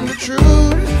children the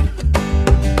truth.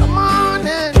 Come on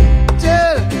and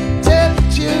tell the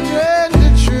children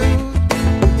the truth.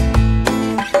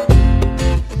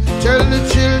 Tell the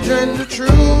children the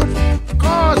truth.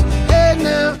 Cause they're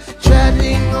now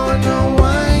chatting on a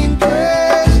wine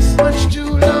press much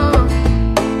too long.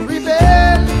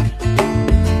 Rebel,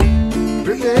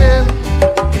 rebel.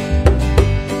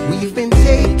 We've been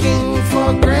taking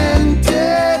for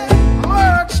granted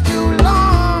much too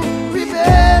long.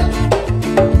 Rebel,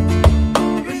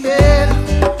 rebel.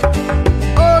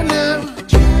 Oh, now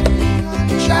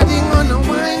chatting on a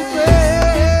wine press.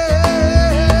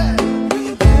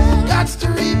 Gots to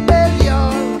rebel,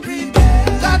 y'all.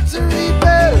 Got to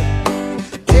rebel.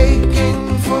 Taking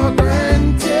for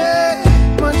granted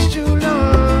much too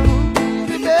long.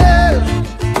 Rebel,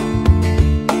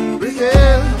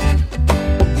 rebel.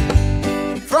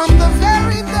 From the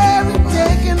very day we've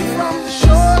taken from the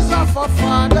shores of our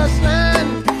father's land,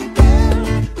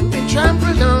 been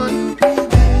trampled on.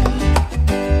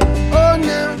 Oh,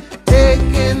 now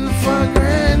taken for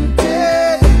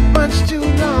granted much too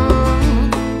long.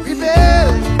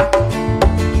 Rebel,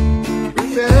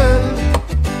 rebel.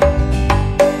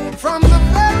 From the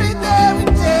very day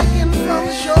we've taken from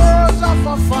the shores of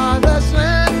our father's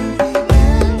land,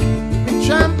 been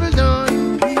trampled on.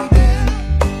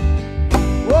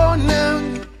 Oh, now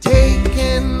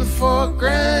taken for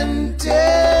granted.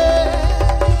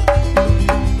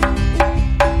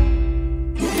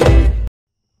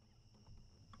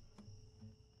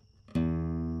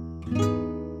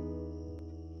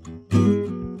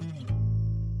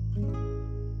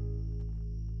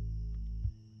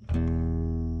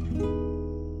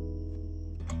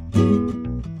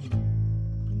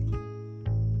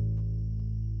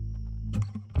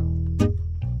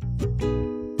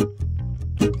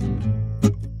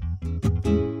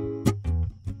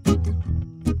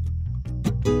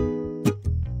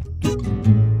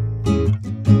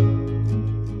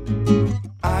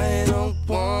 I don't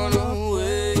wanna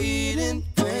wait in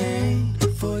vain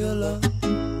for your love.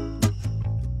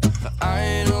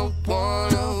 I don't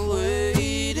wanna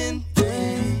wait in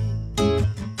vain.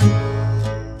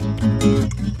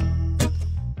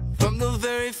 From the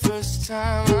very first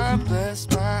time I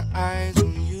blessed my eyes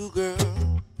on you, girl,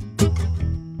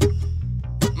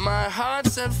 my heart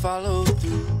said follow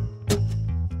through.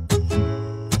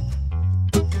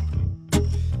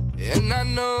 And I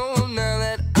know now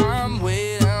that I'm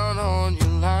way down on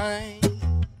your line,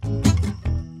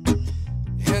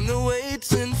 and the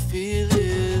waiting feel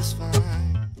is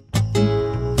fine.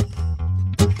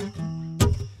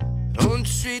 Don't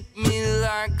treat me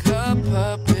like a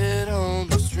puppet on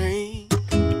the string,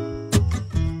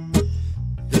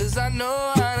 'cause I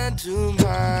know how to do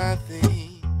my thing.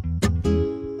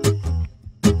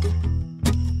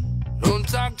 Don't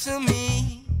talk to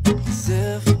me as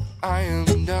if I am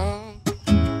dumb.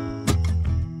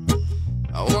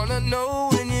 I wanna know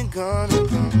when you're gonna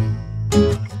come.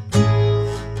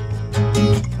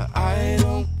 I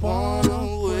don't wanna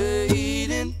wait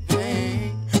in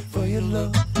vain for your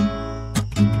love.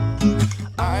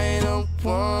 I don't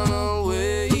wanna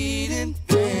wait in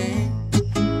vain.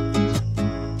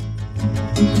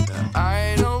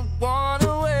 I don't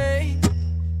wanna wait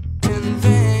in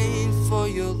vain for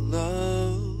your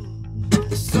love.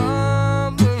 The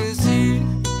summer is here,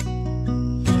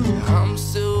 I'm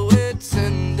still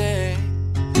waiting there.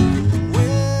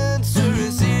 Winter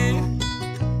is here,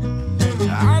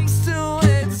 I'm still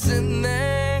waiting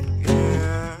there,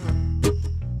 yeah.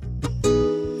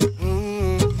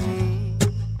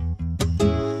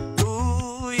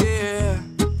 Ooh, yeah.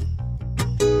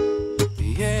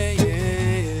 Yeah,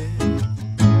 yeah.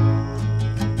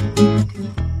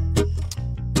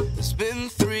 It's been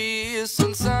 3 years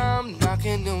since I'm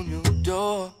knocking on your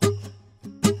door,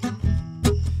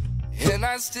 and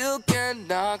I still can't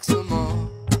knock some more.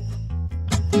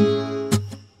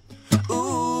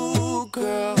 Ooh,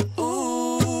 girl,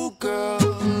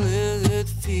 is it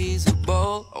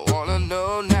feasible? I wanna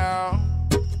know now,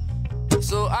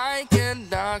 so I can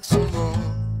knock some more.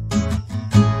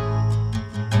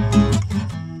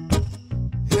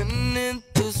 And in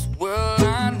this world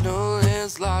I know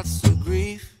there's lots of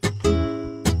grief,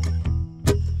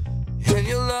 and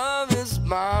your love is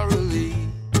my relief.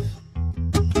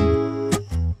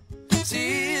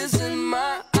 Tears in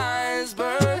my eyes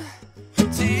burn,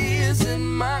 tears in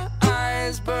my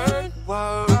eyes burn, while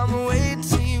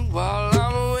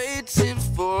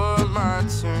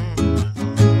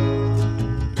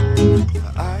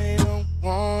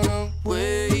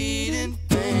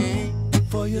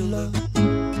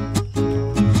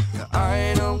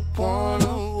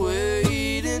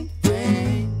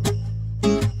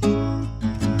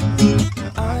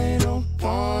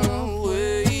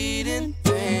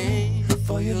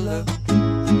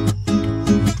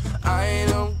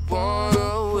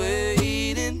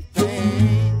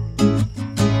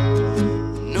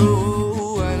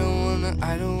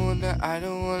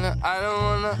don't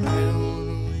wanna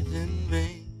wait in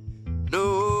vain. No,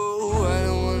 I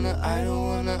don't wanna wait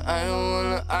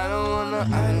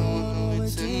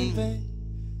in vain.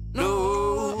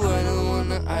 No,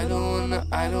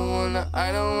 I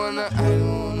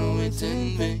don't wanna wait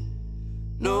in vain.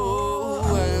 No, I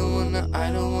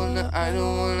don't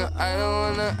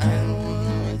wanna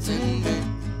wait in vain.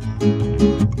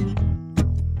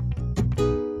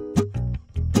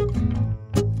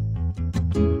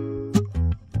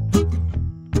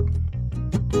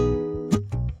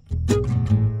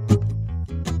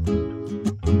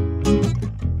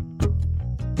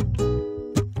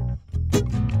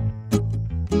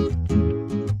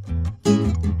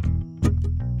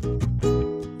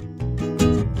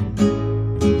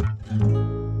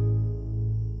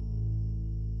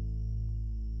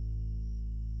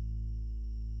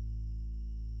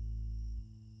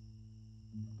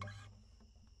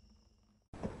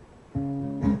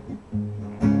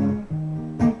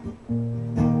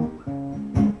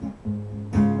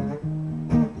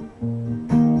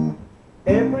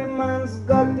 Every man's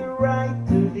got the right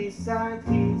to decide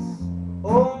his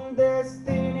own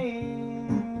destiny.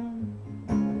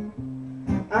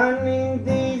 And in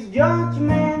this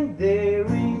judgment there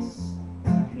is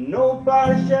no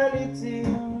partiality.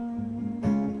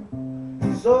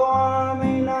 So arm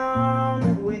in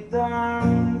arm with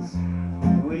arms,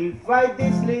 we'll fight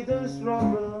this little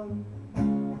struggle.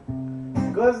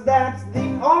 'Cause that's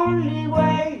the only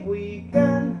way we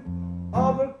can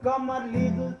overcome a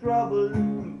little trouble.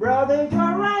 Brother,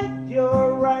 you're right,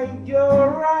 you're right, you're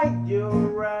right, you're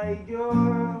right,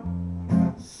 you're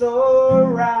so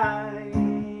right.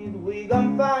 We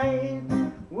gonna fight,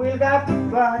 we got to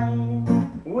fight,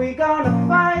 we gonna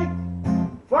fight,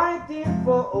 fighting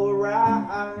for our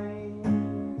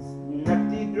rights.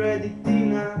 Nati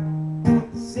Dreditina,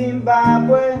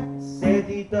 Zimbabwe, set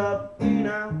it up in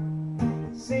a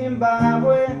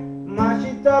Zimbabwe, mash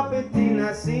it up in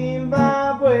a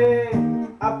Zimbabwe.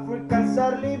 Africans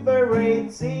are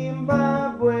liberate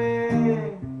Zimbabwe.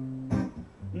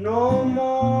 No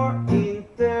more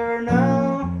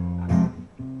internal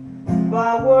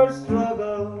power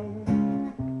struggle.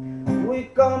 We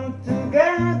come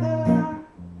together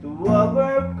to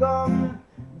overcome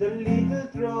the little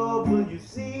trouble you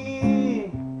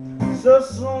see. So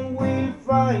soon we'll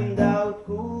find out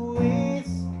who is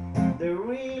the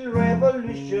real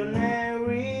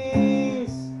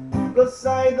revolutionaries. 'Cause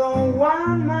I don't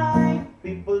want my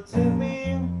people to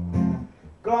be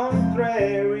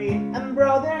contrary. And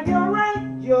brother, you're right,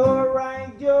 you're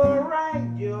right, you're right,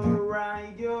 you're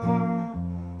right, you're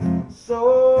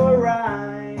so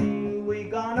right. We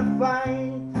gonna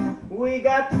fight, we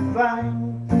got to fight,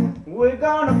 we're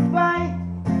gonna fight,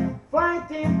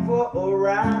 fighting for our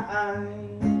rights.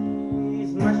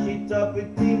 Smash it up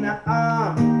in a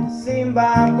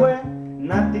Zimbabwe,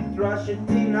 not the trash it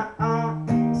in a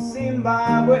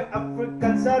Zimbabwe.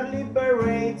 Africans are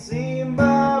liberate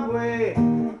Zimbabwe.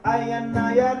 I and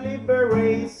I are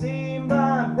liberate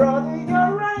Zimbabwe. Brother,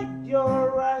 you're right,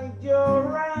 you're right, you're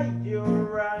right, you're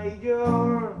right,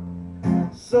 you're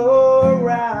so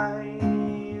right.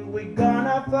 We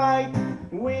gonna fight,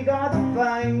 we gotta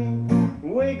fight,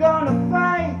 we gonna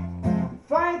fight,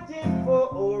 fighting for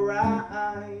our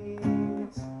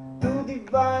rights. To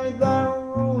divide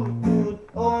and rule could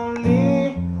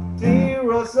only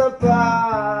tear us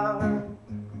apart.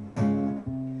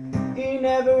 In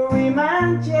every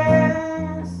man's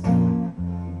chest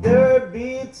there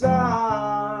beats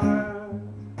heart.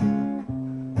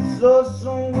 So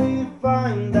soon we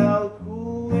find out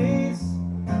who is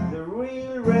the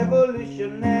real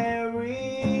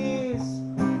revolutionaries.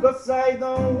 'Cause I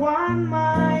don't want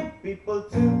my people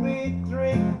to be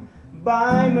tricked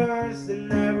by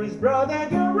mercenaries. Brother,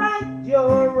 you're right,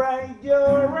 you're right,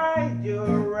 you're right,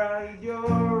 you're right,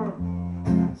 you're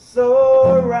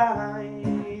so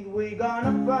right. We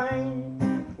gonna fight,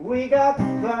 we got to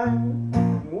fight,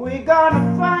 we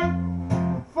gonna fight,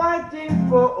 fighting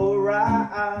for our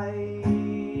rights.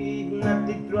 Not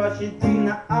the trash it in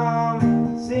a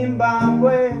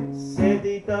Zimbabwe, set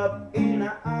it up in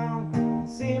a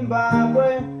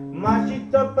Zimbabwe, mash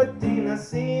it up in a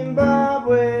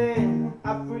Zimbabwe.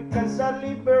 Africans are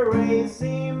liberate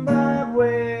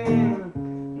Zimbabwe.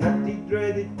 Not the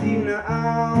dreaded in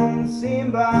a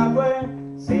Zimbabwe,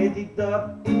 set it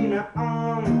up in a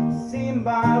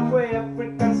Zimbabwe.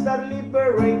 Africans are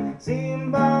liberate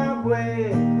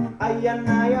Zimbabwe. I and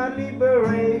I are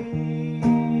liberate.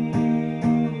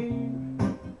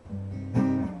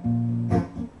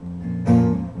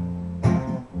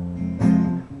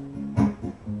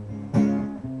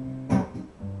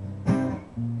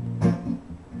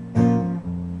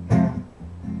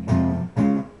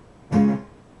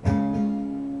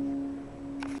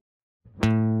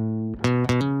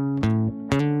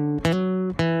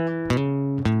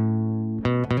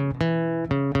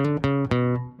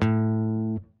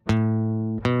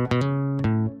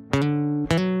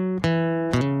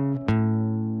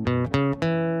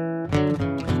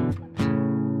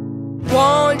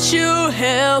 Won't you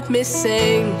help me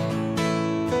sing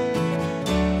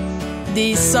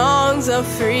these songs of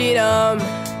freedom?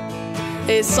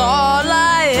 It's all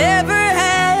I ever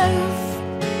have.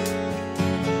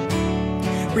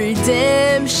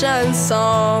 Redemption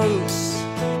songs,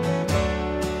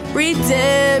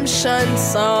 redemption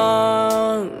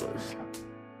songs.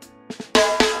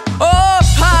 Oh,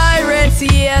 pirates,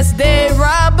 yes, they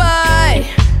rob I.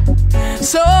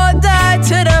 So died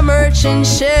to the merchant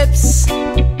ships.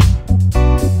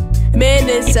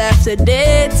 Minutes after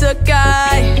they took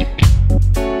I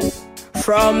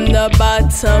from the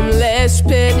bottomless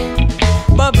pit.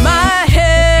 But my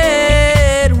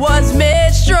head was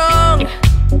made strong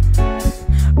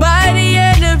by the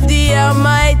end of the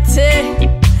Almighty.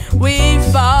 We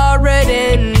forward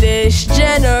in this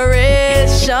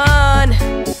generation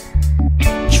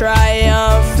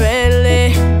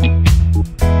triumphantly.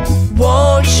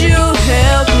 Won't you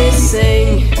help me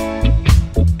sing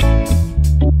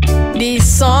these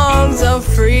songs of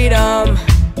freedom?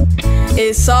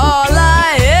 It's all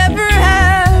I ever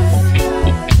have.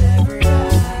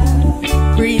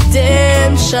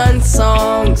 Redemption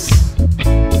songs,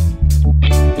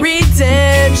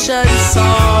 redemption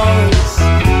songs.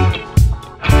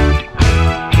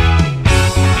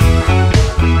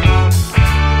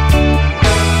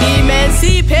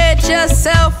 Emancipate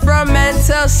yourself from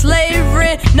mental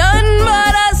slavery. None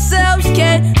but ourselves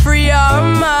can free our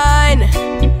mind.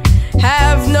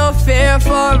 Have no fear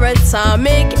for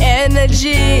atomic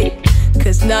energy,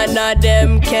 'cause none of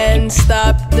them can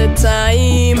stop the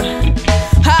time.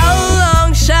 How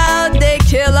long shall they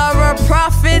kill our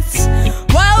prophets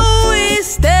while we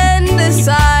stand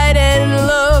aside and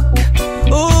look?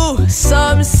 Ooh,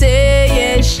 some say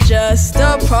it's just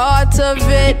a part of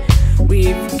it.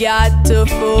 We've got to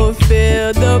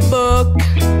fulfill the book.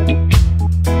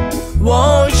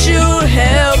 Won't you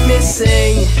help me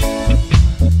sing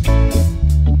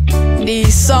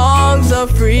these songs of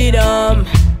freedom?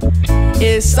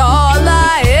 It's all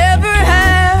I ever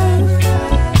have.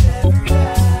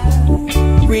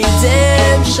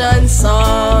 Redemption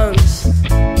songs,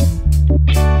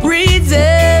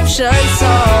 redemption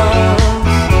songs.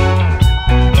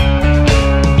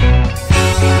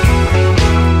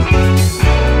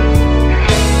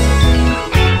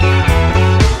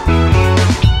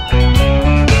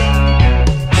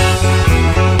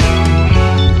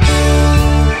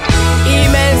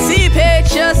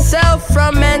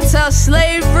 From mental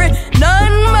slavery,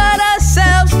 none but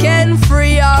ourselves can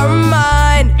free our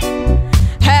mind.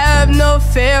 Have no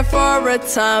fear for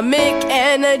atomic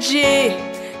energy,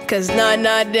 'cause none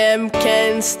of them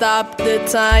can stop the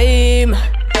time.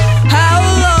 How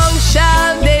long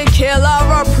shall they kill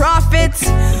our prophets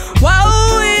while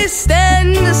we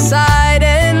stand aside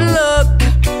and look?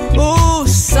 Ooh,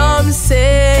 some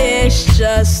say it's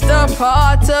just a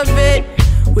part of it.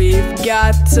 We've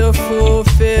got to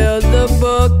fulfill the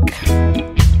book.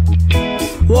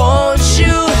 Won't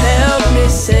you help me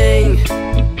sing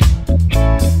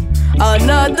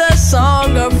another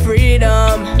song of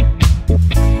freedom?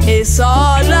 It's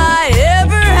all I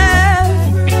ever have.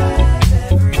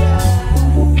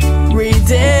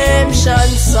 Redemption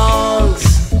songs,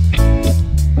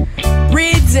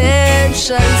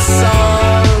 redemption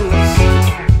songs.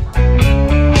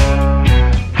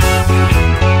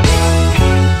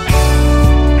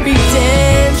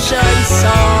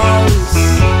 Songs,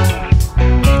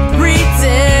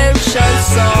 redemption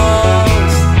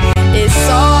songs. It's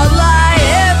all I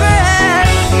ever had.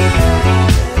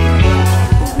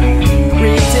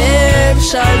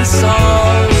 Redemption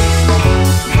songs,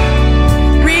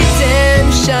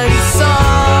 redemption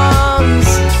songs.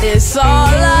 It's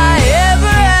all I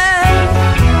ever had.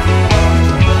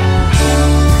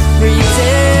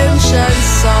 Redemption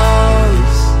songs.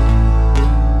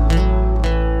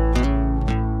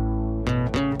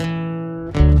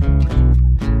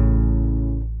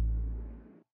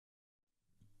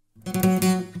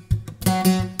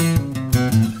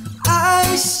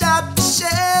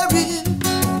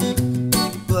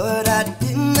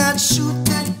 Shoot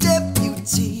the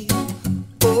deputy.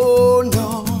 Oh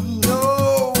no,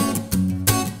 no.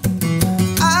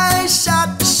 I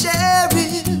shot the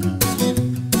sheriff,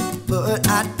 but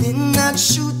I did not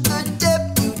shoot the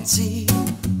deputy.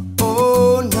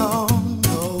 Oh no,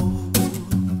 no.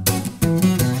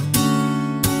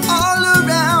 All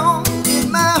around in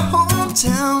my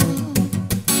hometown,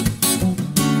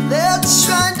 they're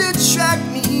trying to track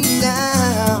me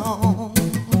down.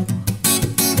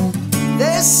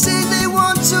 They say they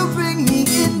want to bring me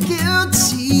in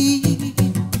guilty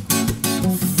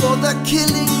for the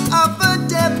killing of a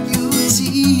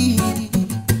deputy,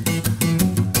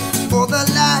 for the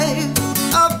life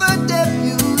of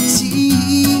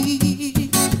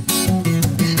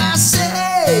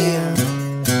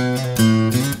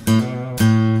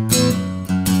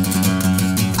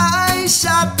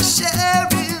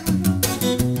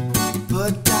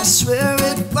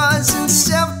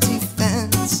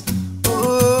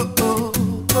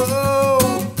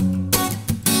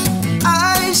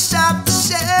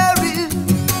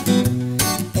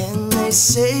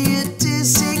say it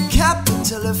is a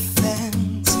capital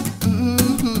offense.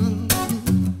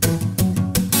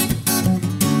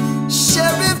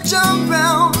 Sheriff John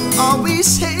Brown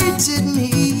always hated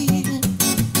me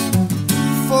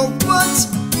for what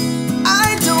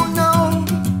I don't know.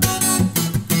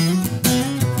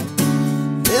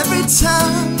 Every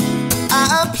time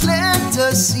I plant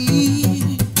a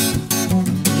seed,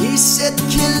 he said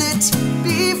kill it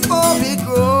before it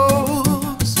grows.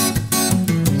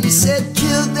 He said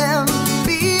kill them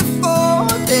before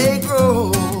they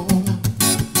grow.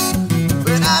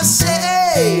 But I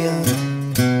say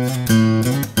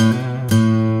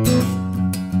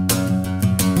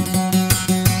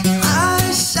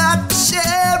I shot the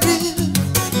sheriff,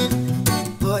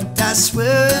 but I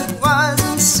swear it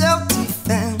wasn't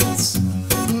self-defense.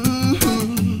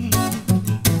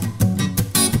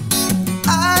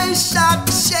 I shot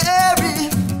the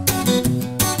sheriff,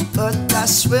 but I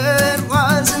swear it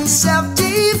wasn't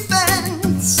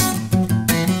self-defense.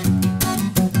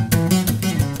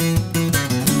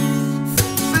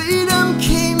 Freedom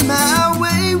came my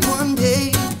way one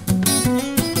day,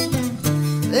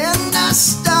 and I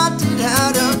started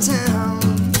out of town.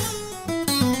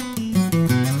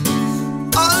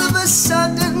 All of a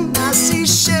sudden I see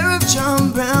Sheriff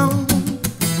John Brown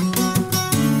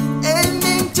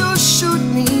aiming to shoot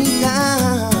me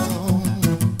down.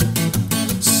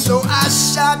 So I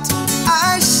shot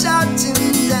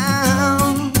him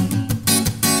down.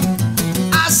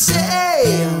 I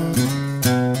say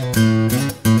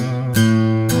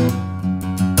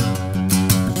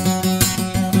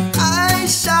I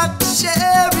shot the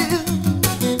sheriff,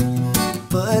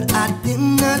 but I did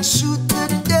not shoot the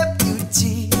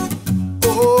deputy.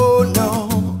 Oh no,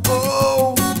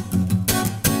 oh.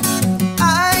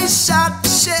 I shot the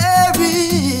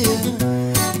sheriff,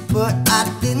 but I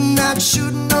did not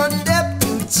shoot no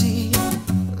deputy.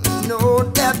 No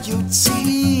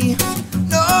deputy,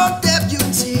 no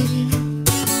deputy.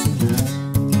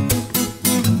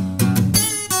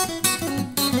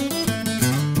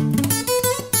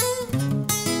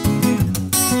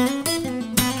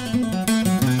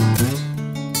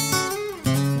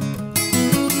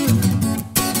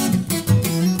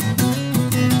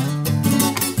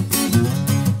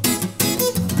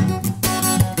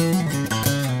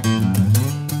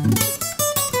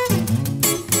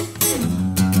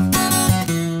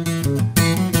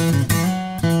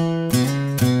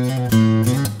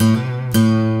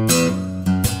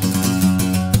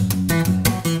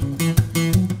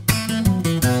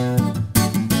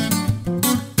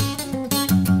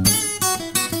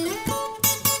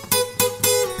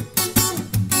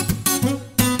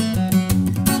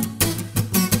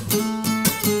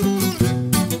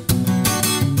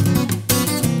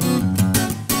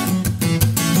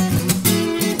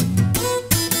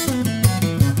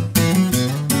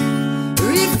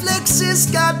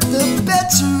 Reflexes got the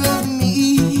better of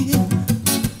me,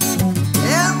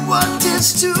 and what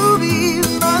is to be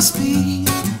must be.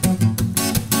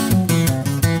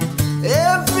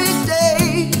 Every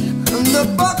day the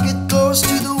bucket goes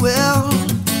to the well.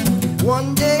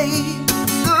 One day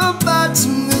the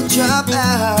bottom will drop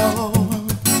out.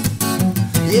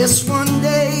 Yes, one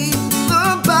day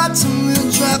the bottom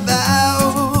will drop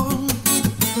out.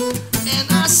 And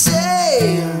I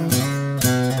say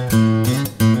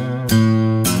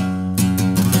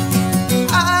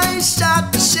I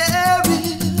shot the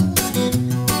sheriff,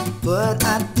 but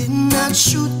I did not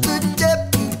shoot the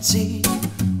deputy.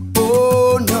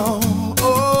 Oh no,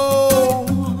 oh.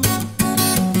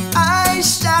 I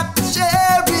shot the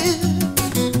sheriff,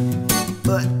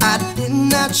 but I did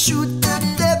not shoot the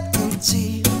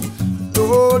deputy.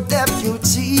 No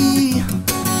deputy,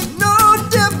 no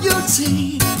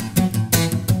deputy.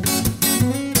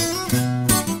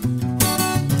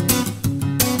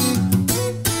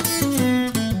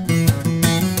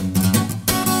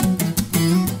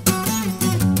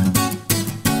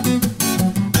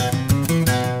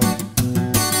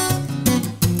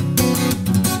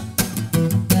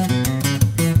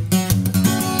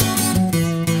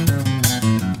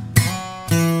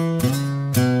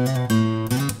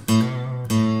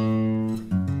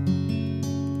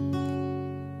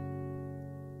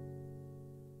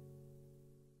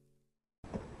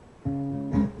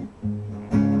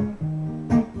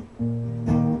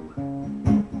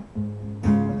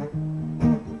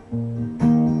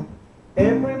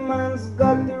 Every man's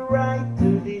got the right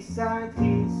to decide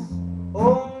his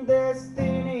own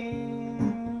destiny,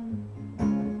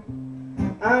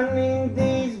 and in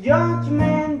this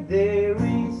judgment there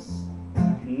is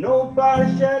no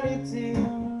partiality.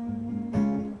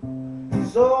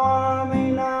 So arm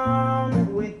in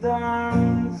arm with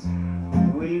arms,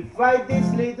 we'll we'll fight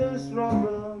this little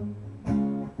struggle,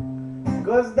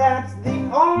 'cause that's the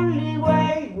only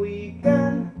way we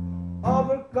can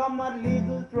overcome our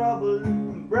little trouble.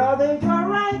 Brother, you're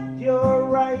right, you're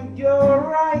right, you're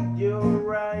right, you're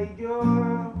right,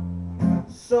 you're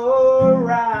so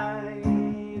right.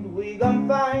 We gonna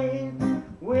fight,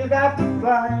 we got to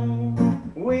fight,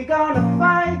 we gonna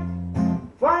fight,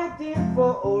 fighting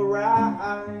for our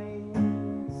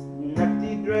rights.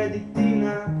 Natty dread it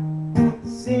in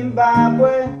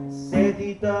Zimbabwe, set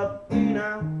it up in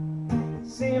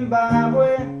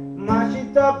Zimbabwe, mash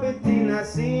it up in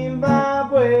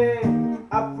Zimbabwe.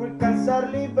 Africans are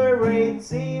liberate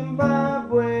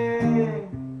Zimbabwe.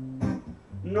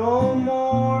 No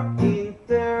more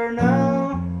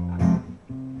internal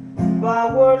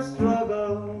power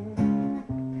struggle.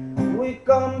 We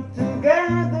come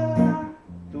together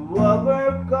to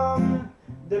overcome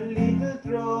the little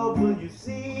trouble you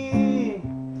see.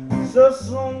 So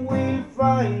soon we'll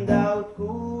find out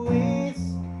who is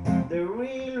the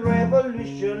real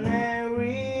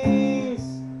revolutionaries.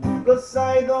 'Cause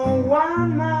I don't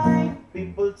want my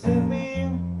people to be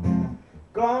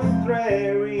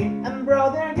contrary. And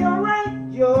brother, you're right,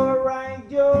 you're right,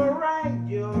 you're right,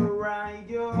 you're right,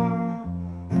 you're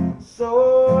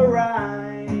so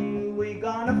right. We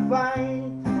gonna fight,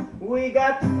 we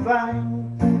got to fight,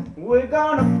 we're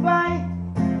gonna fight,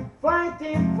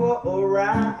 fighting for our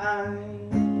rights.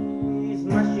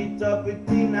 Smash it up in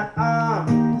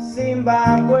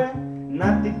Zimbabwe,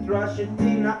 not it rush it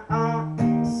in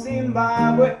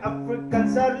Zimbabwe.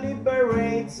 Africans are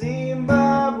liberate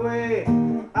Zimbabwe.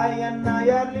 I and I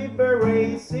are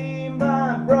liberate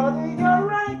Zimbabwe. Brother, you're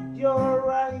right, you're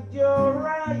right, you're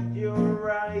right, you're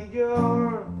right,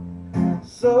 you're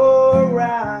so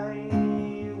right.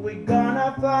 We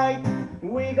gonna fight,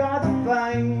 we gotta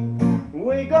fight,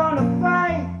 we gonna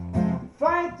fight,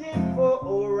 fighting for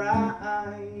our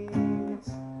rights.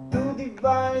 To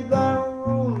divide and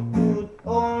rule could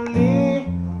only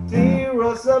tear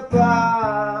us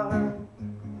apart.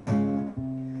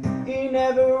 In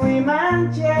every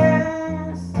man's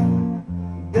chest,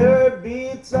 their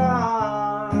beats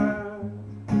are.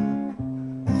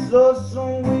 So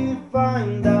soon we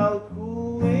find out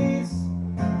who is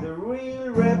the real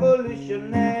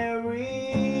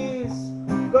revolutionaries.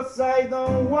 'Cause I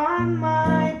don't want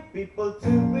my people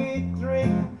to be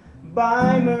tricked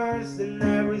by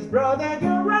mercenaries. Brother,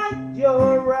 you're right,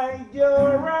 you're right,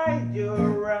 you're right,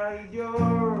 you're right,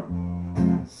 you're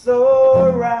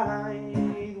so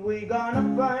right. We gonna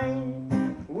fight,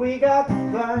 we got to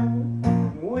fight,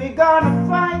 we gonna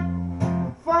fight,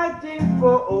 fighting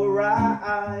for our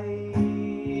rights.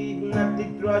 Not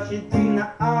it rush it in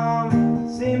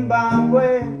Zimbabwe,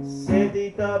 set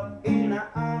it up in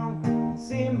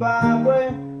Zimbabwe,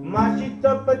 mash it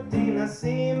up in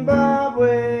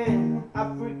Zimbabwe.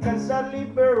 Africans are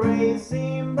liberate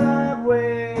Zimbabwe.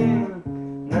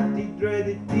 Not it dread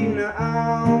it in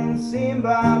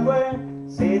Zimbabwe,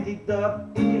 set it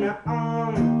up in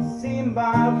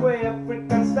Zimbabwe.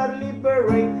 Africans are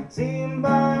liberate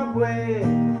Zimbabwe.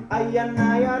 I and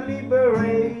I are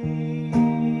liberate.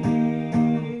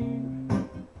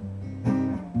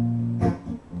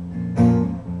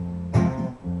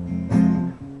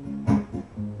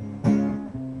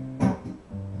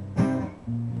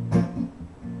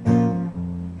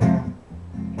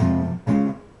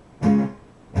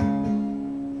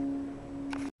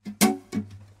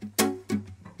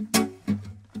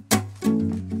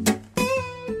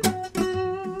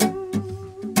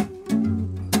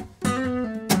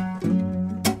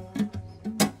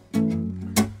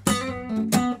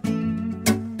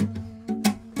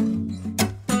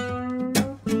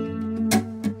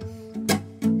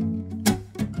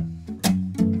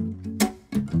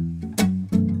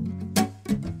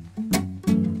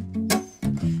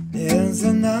 There's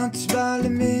a natural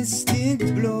mystic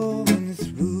blowing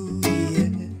through the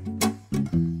air.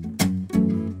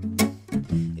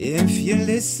 If you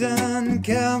listen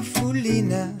carefully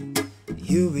now,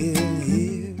 you will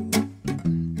hear.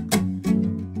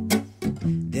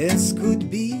 This could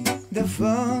be the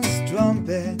first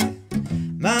trumpet,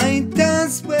 might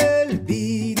as well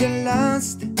be the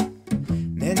last.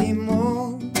 Many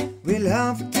more will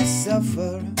have to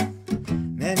suffer,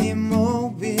 many more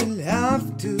will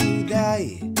have to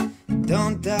die.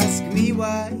 Don't ask me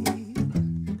why.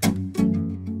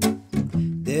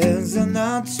 There's a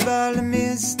natural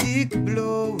mystic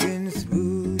blowing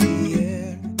through the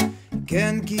air.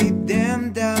 Can't keep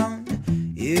them down.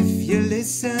 If you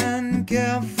listen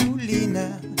carefully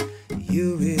now,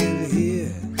 you will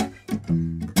hear.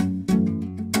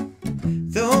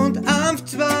 Don't have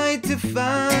tried to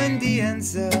find the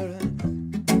answer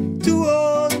to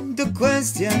all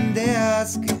question they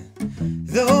ask.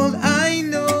 Though I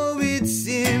know it's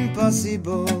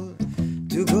impossible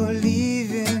to go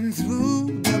living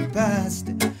through the past,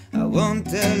 I won't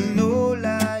tell no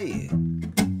lie.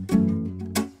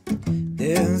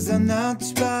 There's a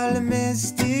natural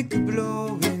mystic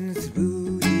blowing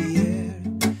through the air.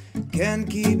 Can't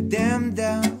keep them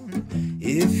down.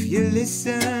 If you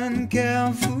listen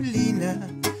carefully now,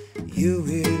 you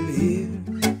will hear.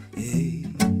 Hey,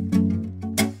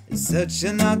 such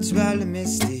a natural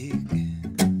mystic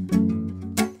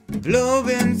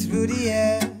blowing through the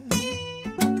air.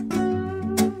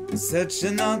 Such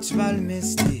a natural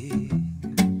mystic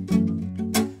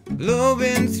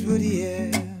blowing through the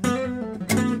air.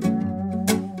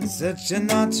 Such a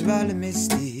natural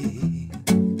mystic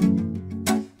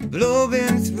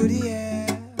blowing through the air.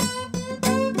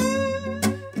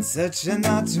 Such a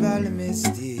natural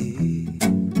mystic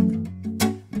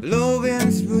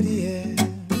blowing through the air.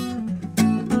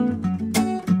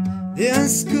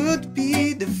 This could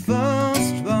be the first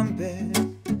trumpet,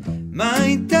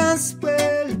 might as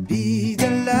well be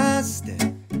the last.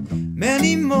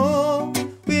 Many more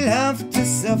will have to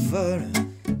suffer,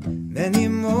 many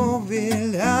more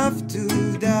will have to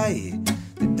die.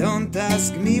 But don't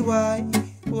ask me why.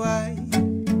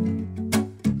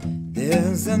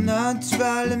 There's a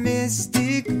natural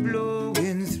mystic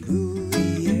blowing through the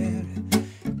air.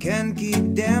 Can't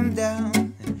keep them down.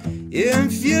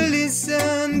 If you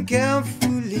listen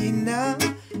carefully now,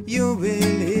 you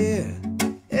will hear.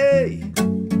 Hey,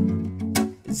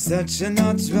 it's such a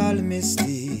natural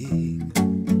mystic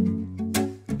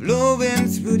blowing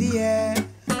through the air.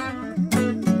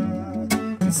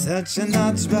 Such a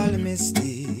natural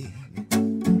mystic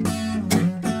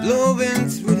blowing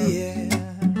through the air.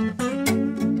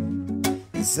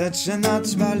 Such a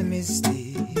natural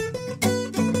mystic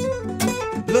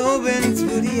blowing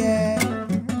through the air.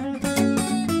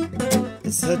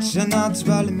 Such a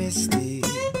natural mystic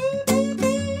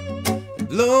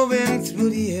blowing through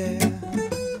the air.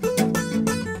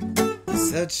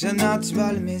 Such a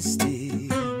natural mystic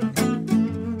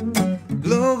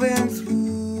blowing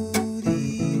through the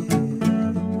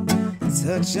air.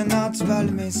 Such a natural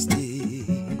mystic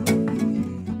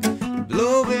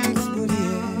blowing through the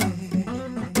air.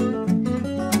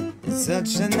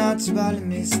 Such a natural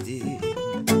mystic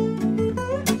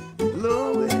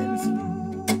blowing through,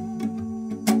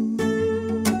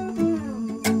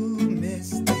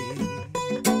 mystic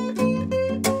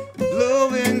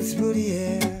blowing through the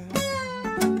air.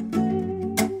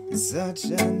 Such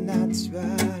a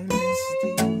natural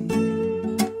mystic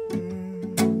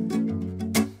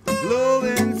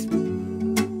blowing through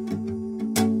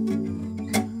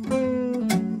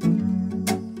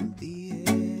the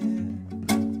air.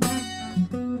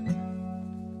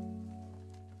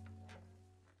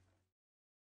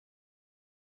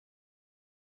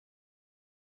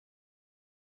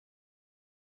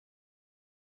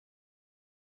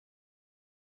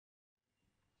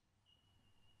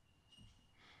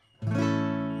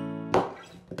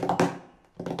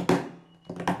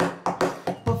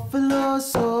 Buffalo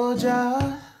soldier,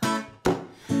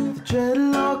 the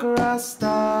dreadlock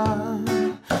Rasta.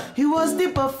 He was the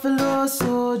buffalo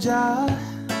soldier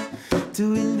to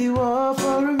win the war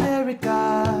for America.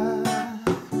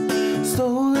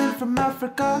 Stolen from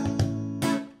Africa,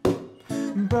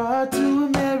 brought to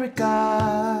America.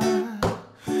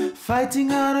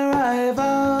 Fighting on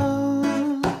arrival,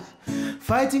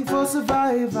 fighting for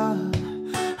survival.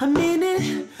 I mean it,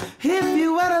 if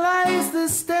you analyze the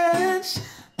stench,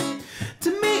 to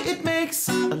me it makes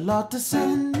a lot of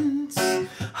sense.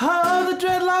 How the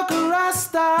dreadlock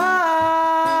Rasta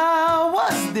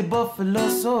was the buffalo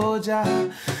soldier,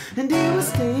 and he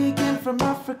was taken from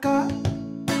Africa,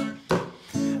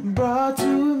 brought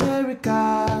to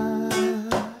America.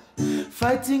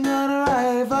 Fighting on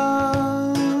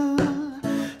arrival,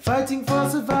 fighting for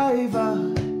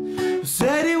survival.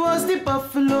 Said he was the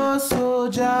buffalo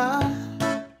soldier,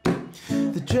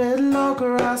 the dreadlock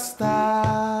Rasta,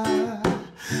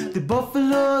 the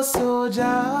buffalo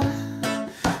soldier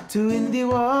to win the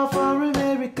war for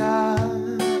America.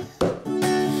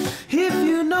 If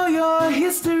you know your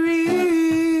history,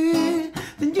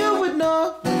 then you would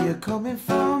know where you're coming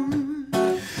from,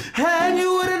 and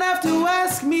you wouldn't have to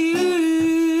ask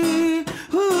me,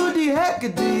 who the heck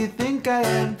do you think I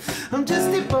am? I'm just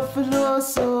a buffalo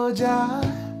soldier,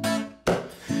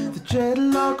 the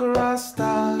dreadlock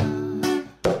Rasta,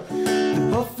 the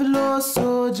buffalo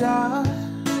soldier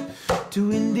to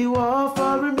win the war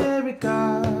for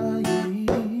America.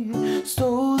 Yeah.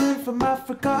 Stolen from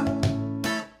Africa,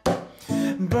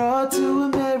 brought to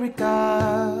America.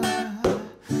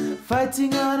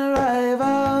 fighting on arrival,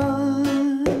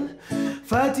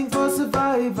 fighting for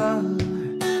survival,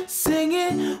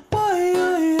 singing why,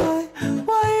 why,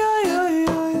 why,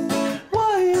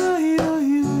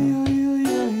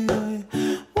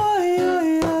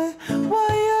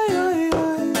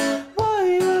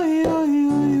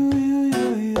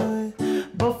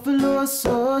 Buffalo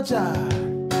soldier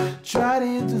tried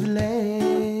into the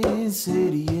lane,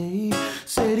 said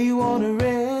he want a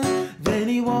red, then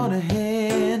he want a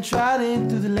hand, tried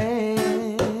into the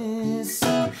lanes,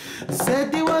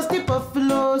 said he was the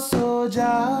buffalo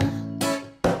soldier,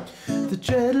 the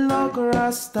dreadlock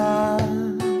rasta,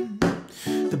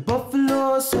 the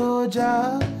buffalo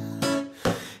soldier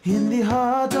in the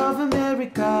heart of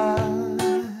America,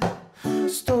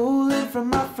 stolen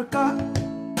from Africa,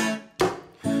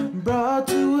 brought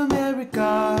to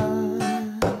America,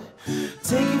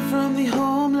 taken from the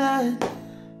homeland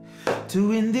to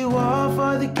win the war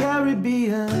for the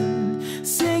Caribbean,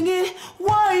 singing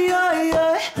why,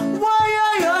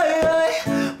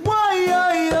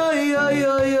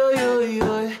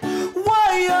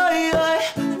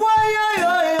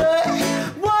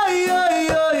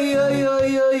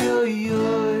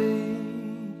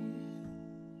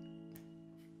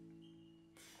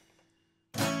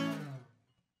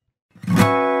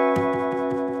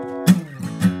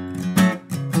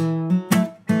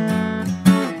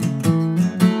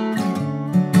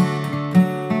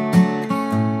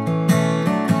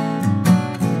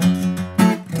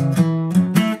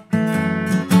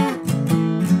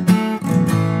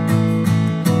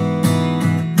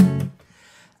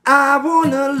 I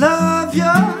wanna love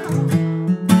you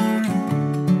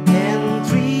and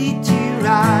treat you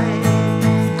right.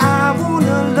 I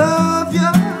wanna love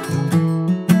you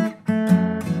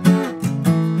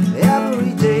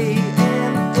every day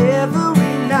and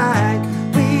every night.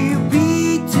 We'll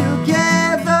be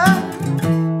together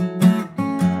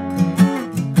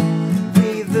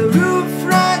with the roof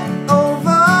right over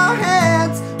our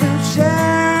heads. We'll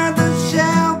share the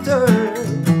shelter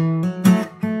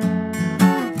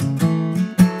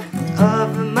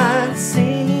of my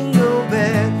single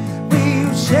bed.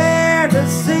 We'll share the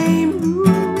same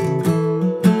room,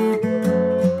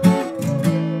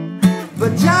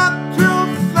 but Jah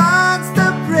provides the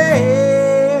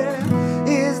prayer.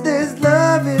 Is this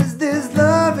love? Is this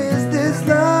love? Is this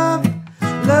love?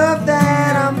 Love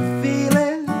that I'm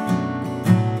feeling.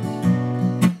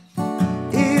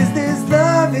 Is this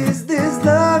love? Is this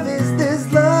love? Is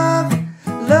this love?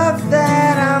 Love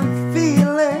that I'm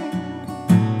feeling.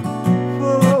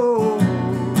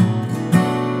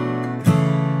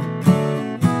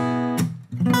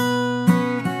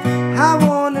 I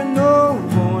wanna know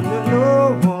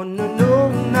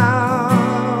now.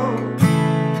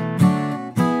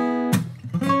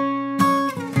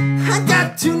 I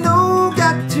got to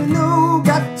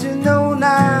know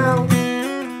now.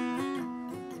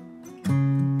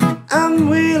 I'm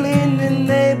willing and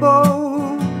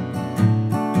able,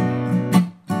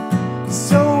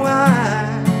 so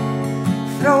I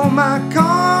throw my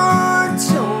cards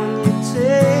on your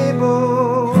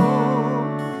table.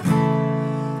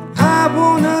 I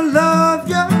wanna love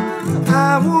you,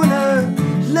 I wanna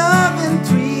love and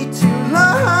treat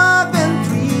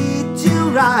you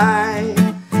right.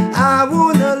 I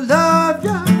wanna love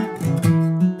you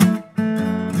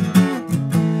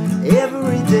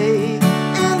every day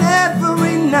and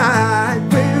every night.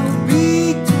 We'll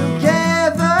be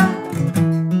together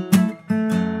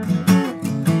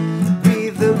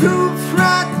with the roof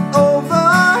right over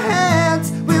our heads.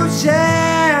 We'll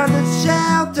share the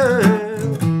shelter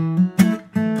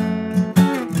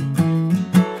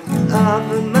of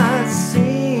my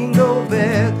single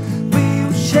bed.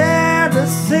 We'll share the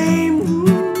same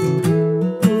room,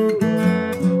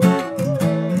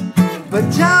 but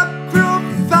Jah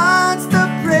provides the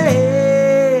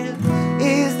bread.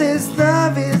 Is this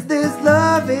love? Is this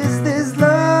love? Is this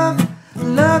love?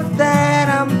 Love that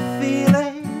I'm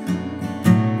feeling.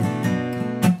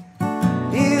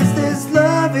 Is this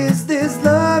love? Is this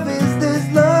love? Is this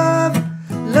love?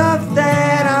 Love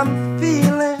that I'm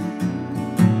feeling.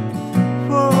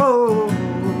 Oh,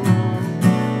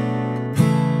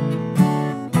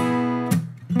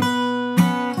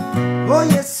 oh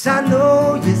yes I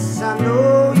know, yes I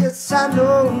know, yes I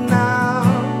know now.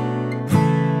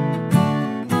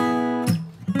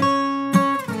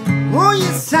 Oh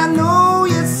yes I know,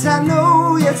 yes I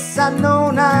know, yes I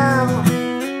know now.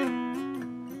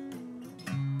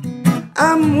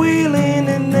 I'm willing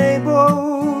and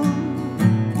able,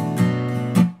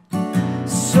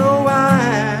 so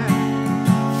I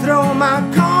throw my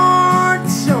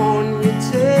cards on your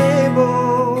table.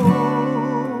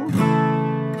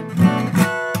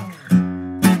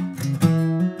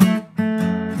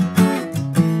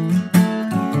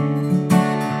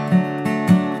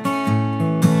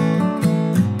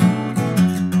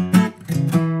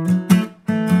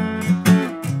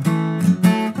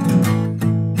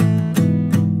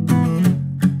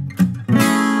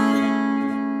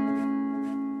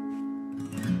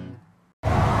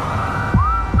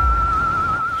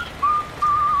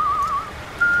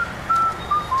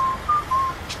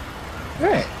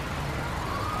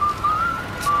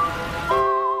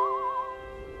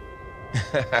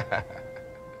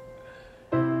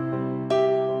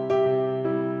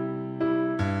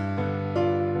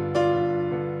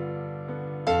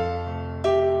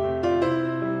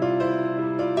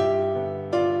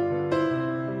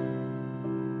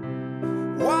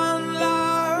 One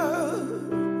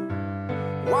love,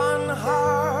 one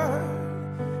heart.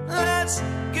 Let's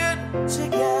get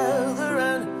together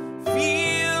and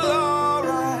feel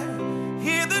alright.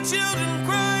 Hear the children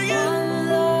crying.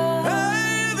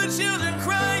 Hey, the children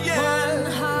crying.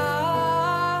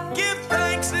 Give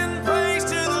thanks and praise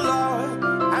to the Lord,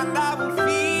 and I will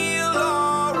feel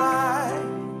alright.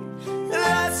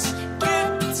 Let's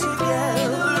get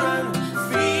together and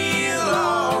feel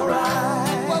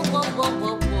alright.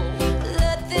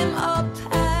 Let them all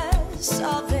pass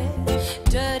all their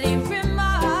dirty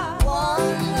remarks.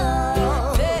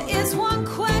 There is one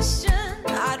question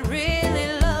I'd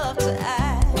really love to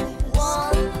ask.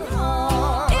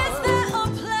 Is there a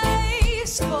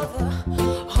place for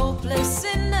the hopeless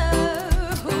sinner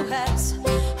who has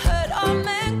hurt all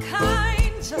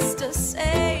mankind just to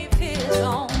save his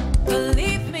own?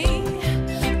 Believe me,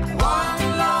 one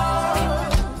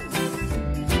love,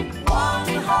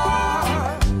 one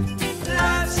heart.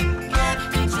 Let's get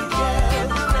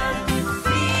together and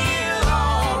feel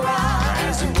alright.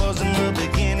 As it was in the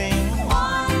beginning,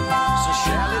 so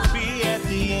shall it be at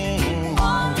the end.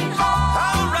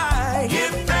 Alright,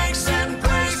 give thanks and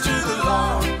praise to the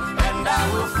Lord, and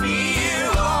I will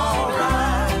feel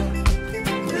alright.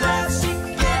 Let's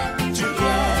get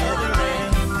together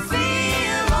and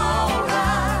feel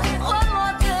alright. One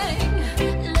more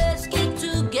thing, let's get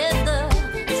together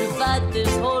to fight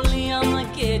this holy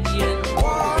Armageddon.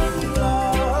 One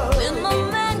love, When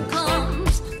the man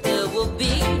comes, there will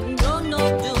be no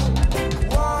doom.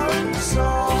 one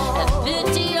soul. Have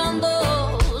pity on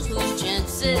those whose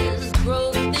chances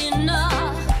grow thinner.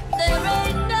 There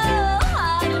ain't no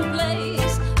hiding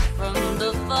place from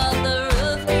the Father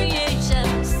of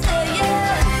creation. Say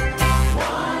yeah.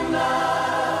 One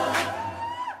love,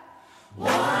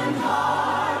 one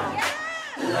heart.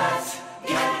 Let's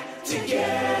get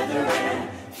together and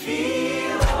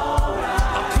feel alright.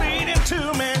 I'm pleading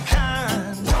to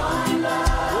mankind. One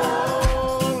love,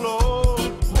 oh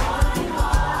Lord. One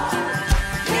heart.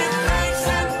 Give thanks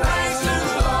and praise to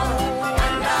the Lord,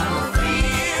 and I will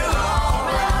feel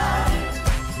alright.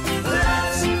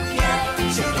 Let's get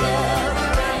together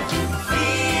and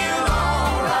feel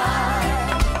alright.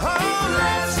 Oh,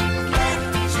 let's get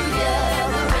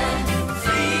together and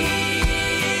feel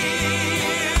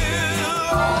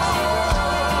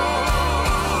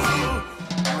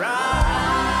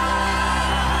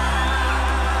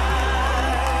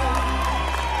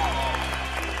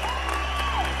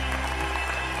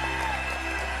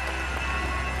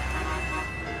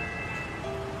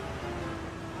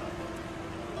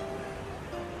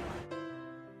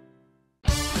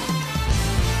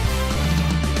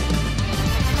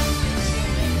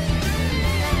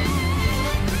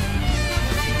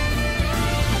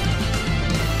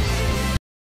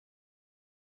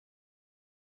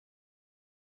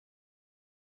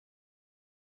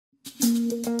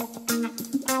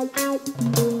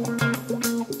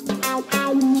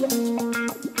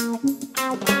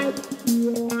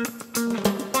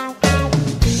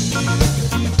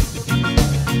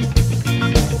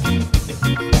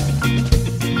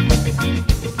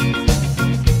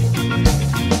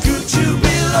Could you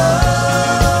be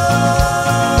loved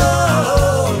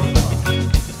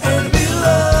and be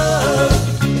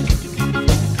loved?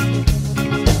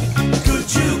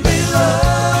 Could you be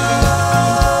loved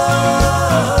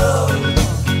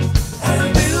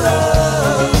and be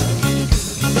loved?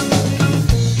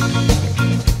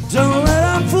 Don't let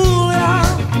them fool ya.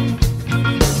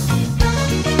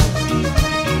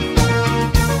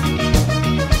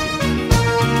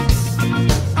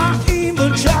 I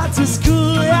even tried to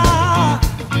school ya.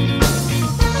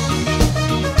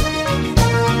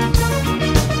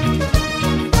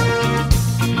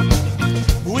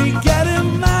 We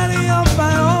getting money of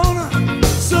my own.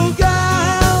 So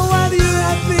girl, why do you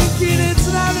have thinking it's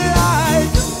not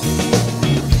right?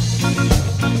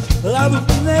 Love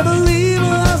would never leave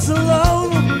us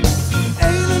alone.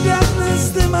 Ain't the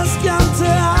darkness they must come to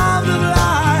have the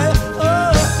light.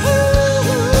 Oh,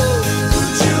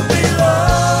 could you be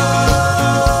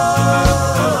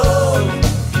loved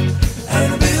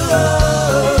and be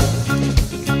loved?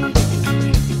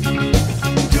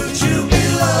 Could you be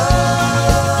loved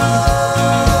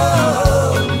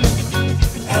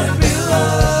and be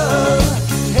loved?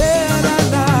 Hey, na,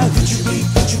 na. Could you be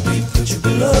loved? Could you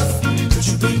be loved?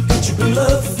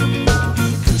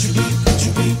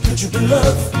 Could you be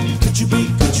loved? Could you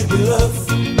be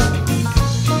loved?